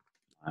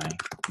on my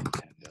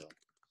Nintendo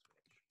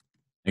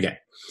Switch. Okay,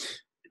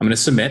 I'm going to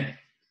submit.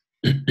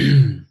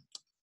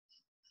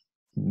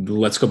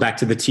 Let's go back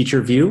to the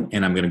teacher view,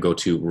 and I'm going to go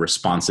to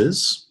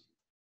responses,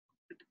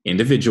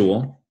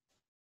 individual.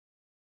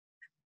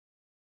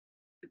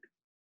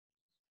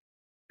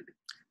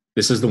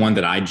 This is the one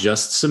that I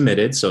just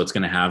submitted, so it's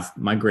going to have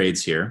my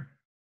grades here.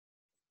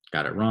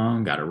 Got it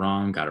wrong, got it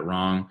wrong, got it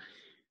wrong.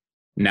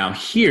 Now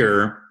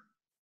here,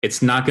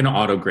 it's not going to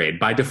auto grade.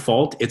 By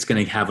default, it's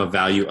going to have a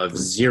value of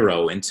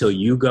 0 until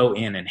you go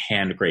in and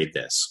hand grade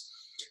this.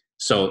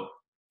 So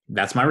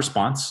that's my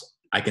response.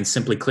 I can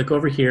simply click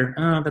over here.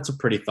 Oh, that's a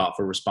pretty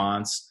thoughtful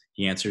response.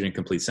 He answered in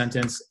complete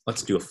sentence.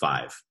 Let's do a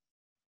 5.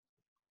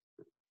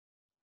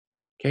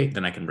 Okay,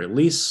 then I can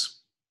release.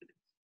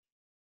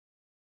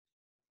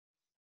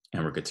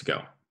 And we're good to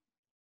go.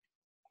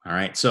 All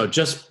right, so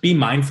just be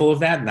mindful of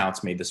that. Now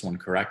it's made this one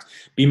correct.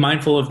 Be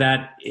mindful of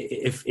that.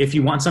 If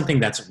you want something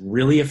that's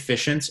really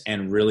efficient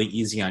and really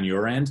easy on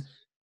your end,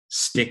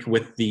 stick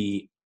with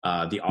the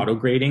auto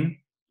grading.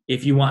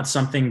 If you want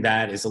something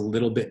that is a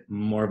little bit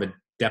more of a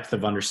depth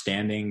of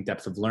understanding,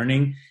 depth of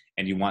learning,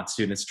 and you want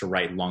students to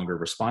write longer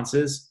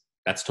responses,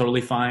 that's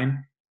totally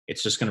fine.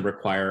 It's just going to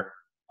require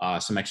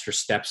some extra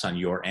steps on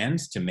your end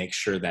to make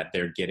sure that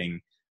they're getting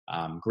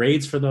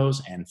grades for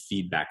those and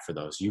feedback for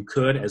those. You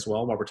could as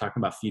well, while we're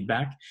talking about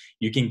feedback,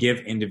 you can give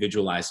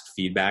individualized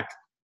feedback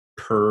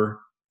per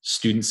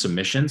student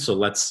submission. So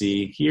let's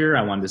see here,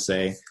 I wanted to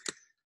say,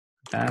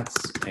 that's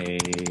a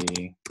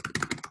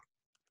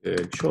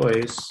good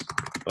choice,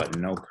 but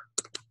nope.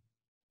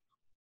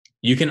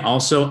 You can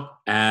also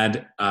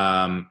add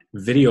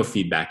video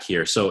feedback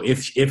here. So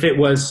if it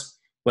was,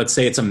 let's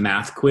say it's a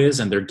math quiz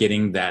and they're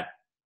getting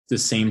the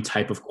same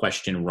type of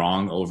question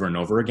wrong over and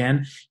over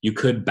again, you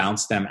could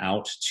bounce them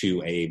out to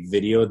a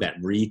video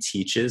that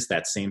reteaches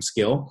that same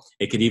skill.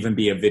 It could even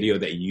be a video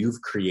that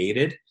you've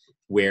created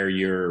where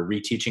you're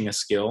reteaching a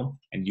skill,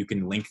 and you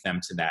can link them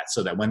to that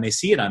so that when they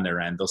see it on their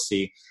end, they'll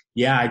see,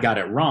 yeah, I got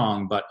it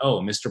wrong, but oh,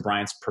 Mr.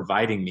 Bryant's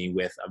providing me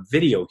with a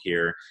video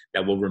here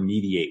that will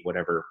remediate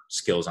whatever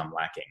skills I'm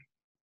lacking.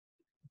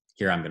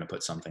 Here I'm going to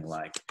put something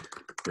like,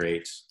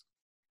 great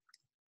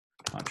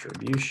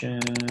contribution.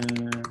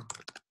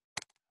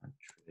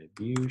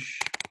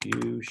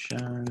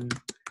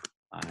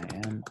 I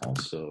am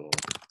also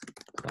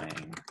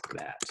playing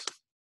that.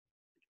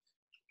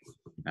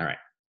 All right.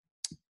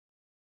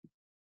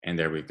 And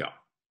there we go.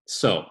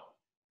 So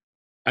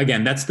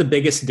again, that's the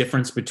biggest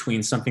difference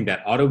between something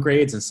that auto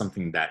grades and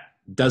something that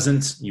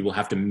doesn't. You will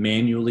have to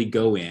manually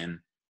go in,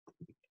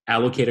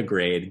 allocate a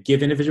grade,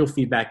 give individual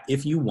feedback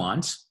if you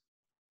want,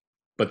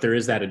 but there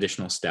is that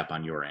additional step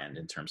on your end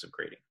in terms of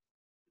grading.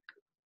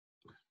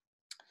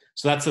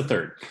 So that's the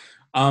third.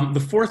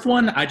 The fourth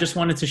one I just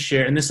wanted to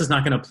share, and this is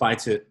not going to apply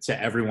to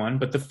everyone,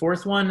 but the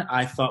fourth one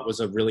I thought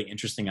was a really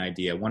interesting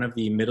idea. One of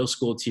the middle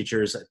school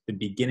teachers at the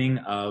beginning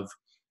of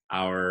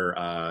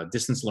our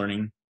distance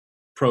learning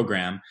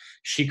program,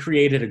 she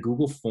created a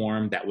Google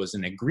form that was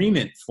an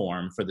agreement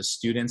form for the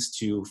students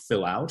to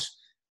fill out,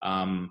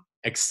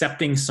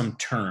 accepting some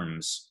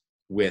terms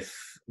with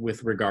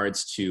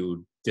regards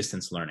to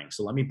distance learning.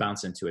 So let me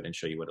bounce into it and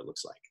show you what it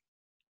looks like.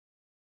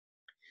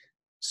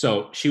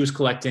 So she was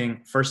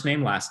collecting first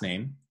name, last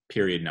name,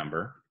 period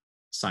number,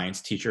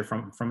 science teacher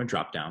from a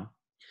dropdown.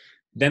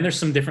 Then there's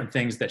some different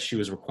things that she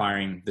was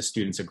requiring the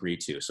students agree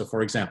to. So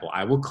for example,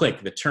 I will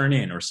click the turn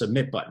in or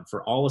submit button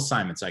for all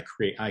assignments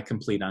I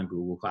complete on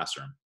Google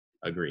Classroom.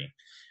 Agree.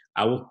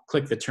 I will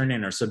click the turn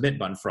in or submit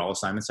button for all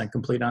assignments I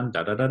complete on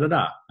da da da da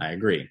da. I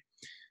agree.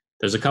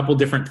 There's a couple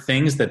different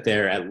things that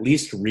they're at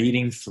least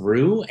reading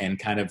through and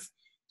kind of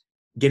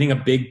getting a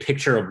big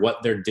picture of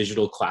what their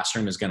digital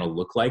classroom is going to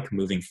look like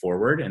moving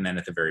forward. And then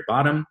at the very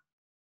bottom,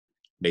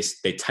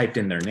 they typed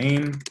in their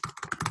name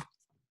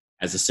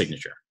as a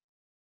signature.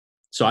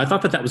 So I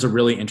thought that was a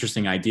really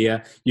interesting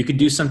idea. You could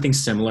do something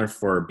similar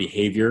for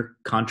behavior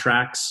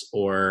contracts,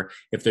 or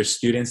if there's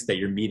students that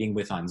you're meeting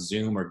with on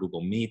Zoom or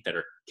Google Meet that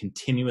are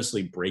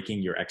continuously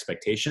breaking your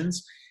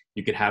expectations,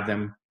 you could have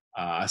them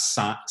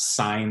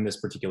sign this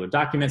particular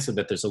document so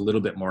that there's a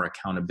little bit more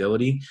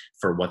accountability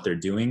for what they're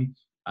doing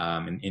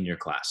in your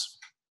class.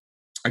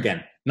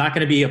 Again, not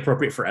going to be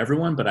appropriate for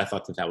everyone, but I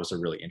thought that was a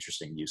really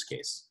interesting use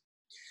case.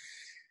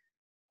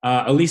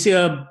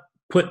 Alicia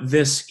put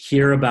this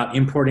here about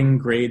importing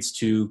grades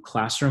to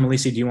Classroom.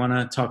 Alicia, do you want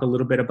to talk a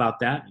little bit about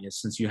that,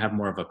 since you have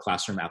more of a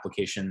Classroom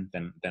application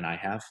than I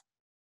have?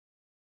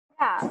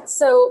 Yeah,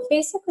 so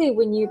basically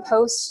when you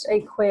post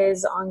a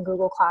quiz on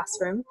Google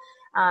Classroom,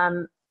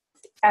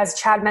 as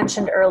Chad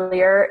mentioned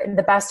earlier,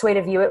 the best way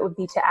to view it would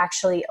be to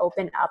actually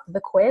open up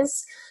the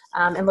quiz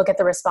and look at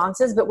the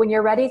responses. But when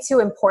you're ready to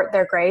import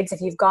their grades,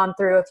 if you've gone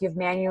through, if you've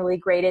manually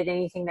graded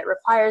anything that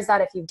requires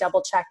that, if you've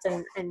double checked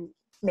and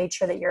made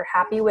sure that you're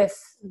happy with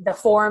the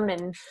form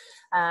and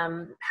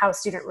how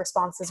student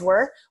responses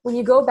were, when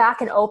you go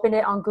back and open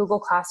it on Google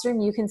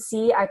Classroom, you can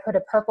see I put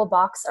a purple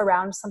box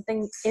around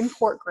something,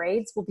 import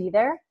grades will be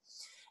there.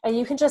 And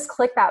you can just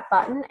click that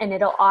button and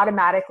it'll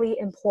automatically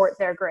import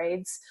their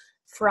grades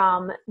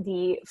from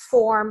the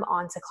form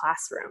onto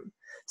Classroom.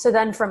 So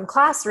then from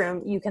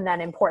Classroom, you can then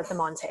import them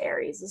onto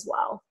Aries as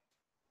well.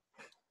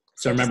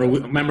 So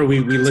remember we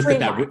looked at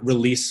that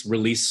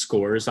release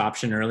scores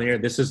option earlier.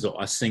 This is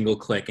a single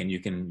click and you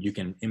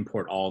can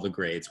import all the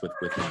grades with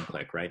one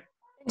click, right?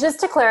 Just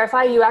to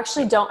clarify, you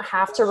actually don't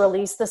have to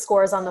release the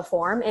scores on the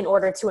form in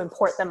order to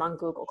import them on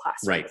Google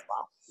Classroom as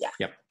well. Yeah.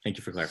 Yep. Thank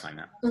you for clarifying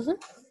that. Mm-hmm.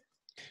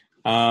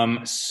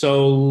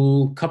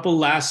 So couple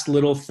last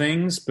little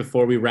things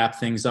before we wrap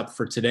things up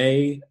for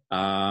today.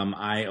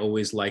 I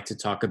always like to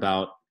talk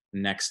about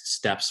next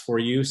steps for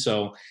you.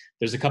 So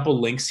there's a couple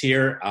links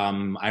here.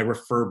 I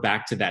refer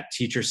back to that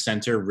Teacher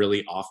Center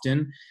really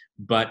often,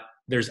 but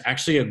there's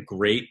actually a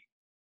great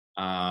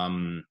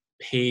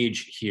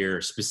page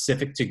here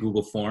specific to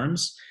Google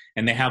Forms,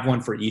 and they have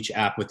one for each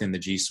app within the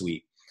G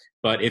Suite.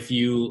 But if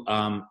you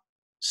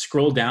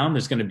scroll down,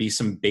 there's going to be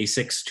some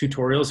basics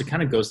tutorials. It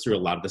kind of goes through a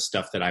lot of the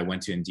stuff that I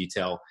went to in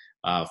detail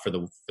for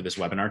this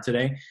webinar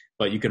today,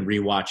 but you can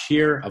rewatch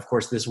here. Of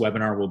course, this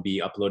webinar will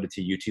be uploaded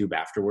to YouTube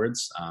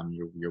afterwards.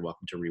 You're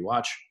welcome to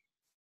rewatch.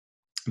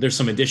 There's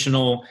some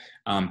additional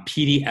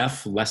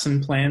PDF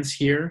lesson plans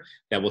here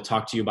that will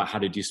talk to you about how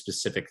to do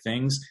specific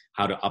things,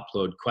 how to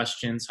upload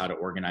questions, how to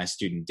organize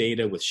student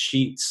data with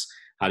sheets,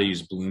 how to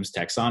use Bloom's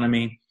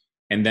taxonomy.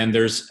 And then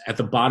there's at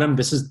the bottom,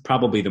 this is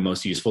probably the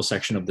most useful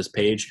section of this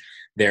page.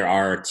 There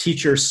are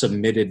teacher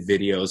submitted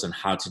videos on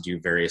how to do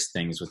various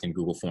things within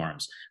Google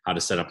Forms, how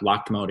to set up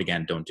locked mode.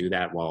 Again, don't do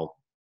that while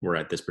we're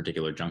at this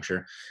particular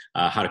juncture.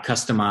 How to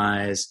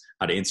customize,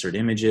 how to insert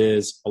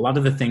images, a lot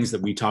of the things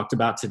that we talked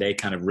about today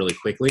kind of really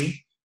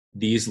quickly.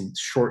 These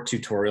short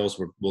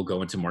tutorials will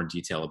go into more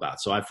detail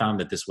about. So I found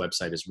that this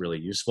website is really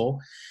useful.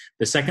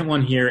 The second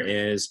one here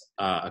is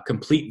a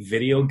complete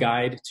video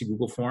guide to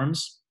Google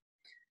Forms.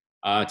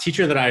 A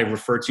teacher that I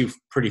refer to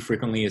pretty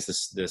frequently is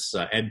this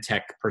ed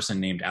tech person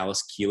named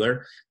Alice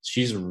Keeler.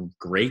 She's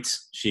great.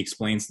 She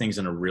explains things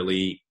in a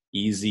really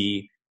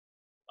easy,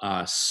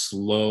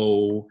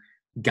 slow,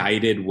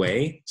 guided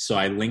way. So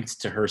I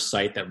linked to her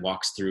site that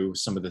walks through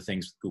some of the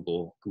things with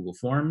Google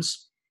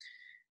Forms.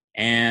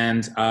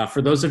 And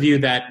for those of you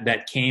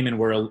that came and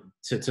were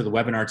to the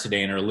webinar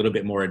today and are a little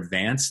bit more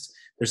advanced,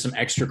 there's some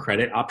extra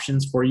credit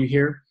options for you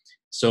here.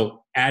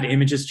 So add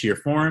images to your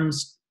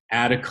forms,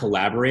 add a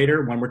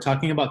collaborator. When we're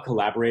talking about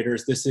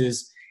collaborators, this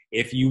is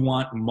if you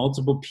want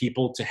multiple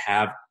people to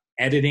have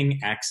editing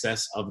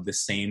access of the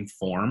same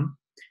form,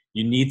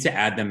 you need to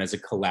add them as a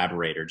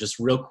collaborator. Just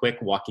real quick,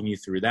 walking you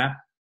through that,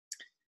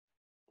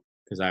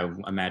 because I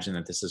imagine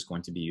that this is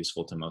going to be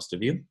useful to most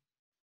of you.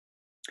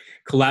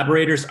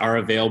 Collaborators are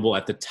available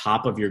at the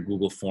top of your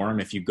Google form.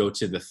 If you go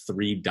to the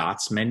 3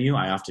 dots menu,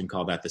 I often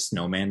call that the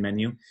snowman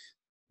menu.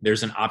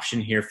 There's an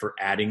option here for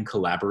adding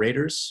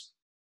collaborators.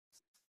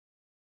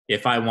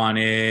 If I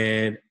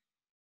wanted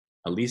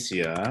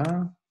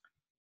Alicia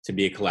to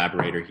be a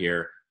collaborator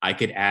here, I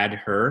could add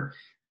her.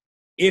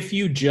 If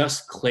you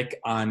just click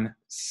on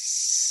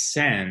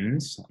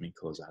send, let me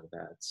close out of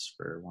that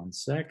for 1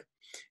 sec.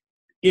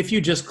 If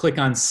you just click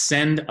on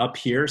send up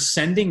here,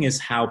 sending is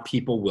how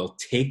people will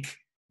take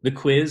the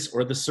quiz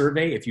or the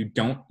survey if you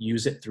don't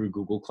use it through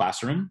Google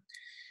Classroom.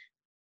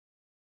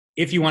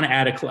 If you want to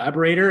add a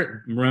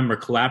collaborator, remember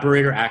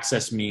collaborator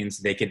access means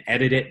they can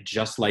edit it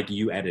just like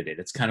you edit it.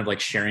 It's kind of like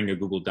sharing a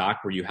Google Doc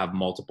where you have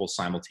multiple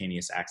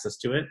simultaneous access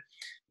to it.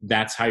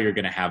 That's how you're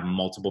going to have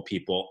multiple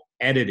people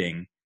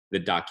editing the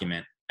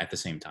document at the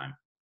same time.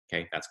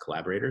 Okay, that's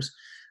collaborators.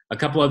 A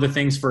couple other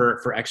things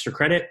for extra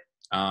credit.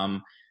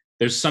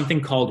 There's something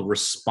called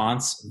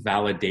response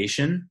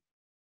validation.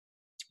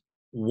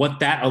 What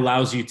that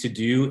allows you to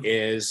do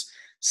is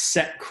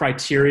set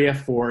criteria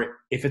for,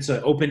 if it's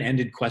an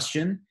open-ended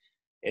question,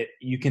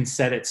 you can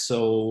set it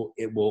so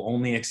it will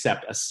only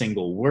accept a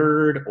single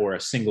word or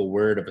a single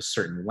word of a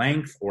certain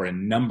length or a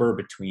number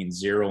between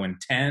 0 and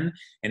 10.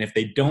 And if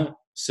they don't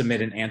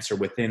submit an answer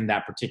within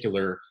that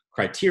particular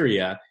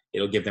criteria,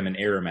 it'll give them an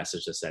error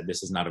message that said,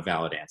 this is not a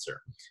valid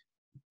answer.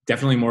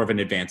 Definitely more of an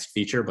advanced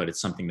feature, but it's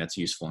something that's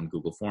useful in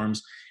Google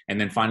Forms. And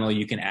then finally,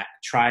 you can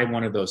try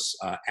one of those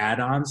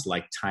add-ons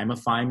like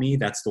Timify Me.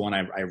 That's the one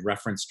I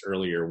referenced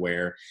earlier,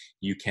 where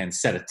you can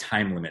set a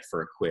time limit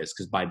for a quiz,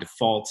 because by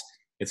default,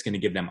 it's going to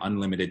give them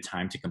unlimited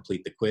time to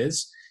complete the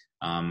quiz.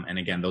 And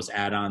again, those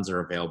add-ons are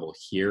available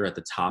here at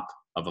the top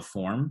of a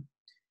form.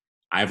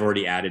 I've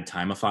already added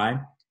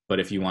Timify,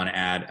 but if you want to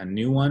add a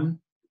new one,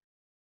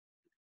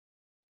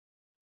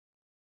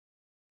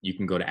 you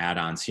can go to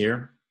add-ons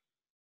here,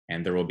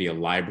 and there will be a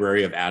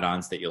library of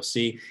add-ons that you'll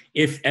see.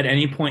 If at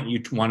any point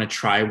you want to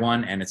try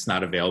one and it's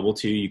not available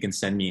to you, you can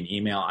send me an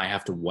email. I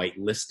have to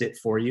whitelist it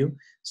for you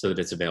so that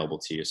it's available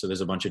to you. So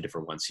there's a bunch of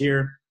different ones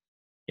here.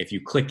 If you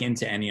click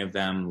into any of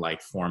them,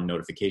 like form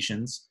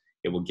notifications,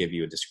 it will give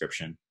you a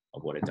description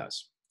of what it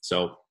does.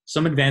 So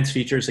some advanced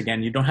features,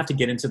 again, you don't have to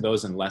get into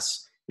those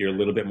unless you're a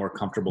little bit more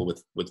comfortable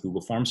with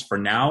Google Forms. For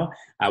now,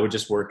 I would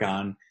just work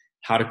on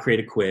how to create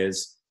a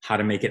quiz, how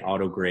to make it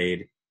auto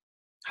grade,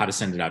 how to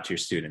send it out to your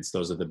students.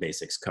 Those are the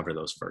basics. Cover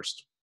those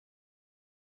first.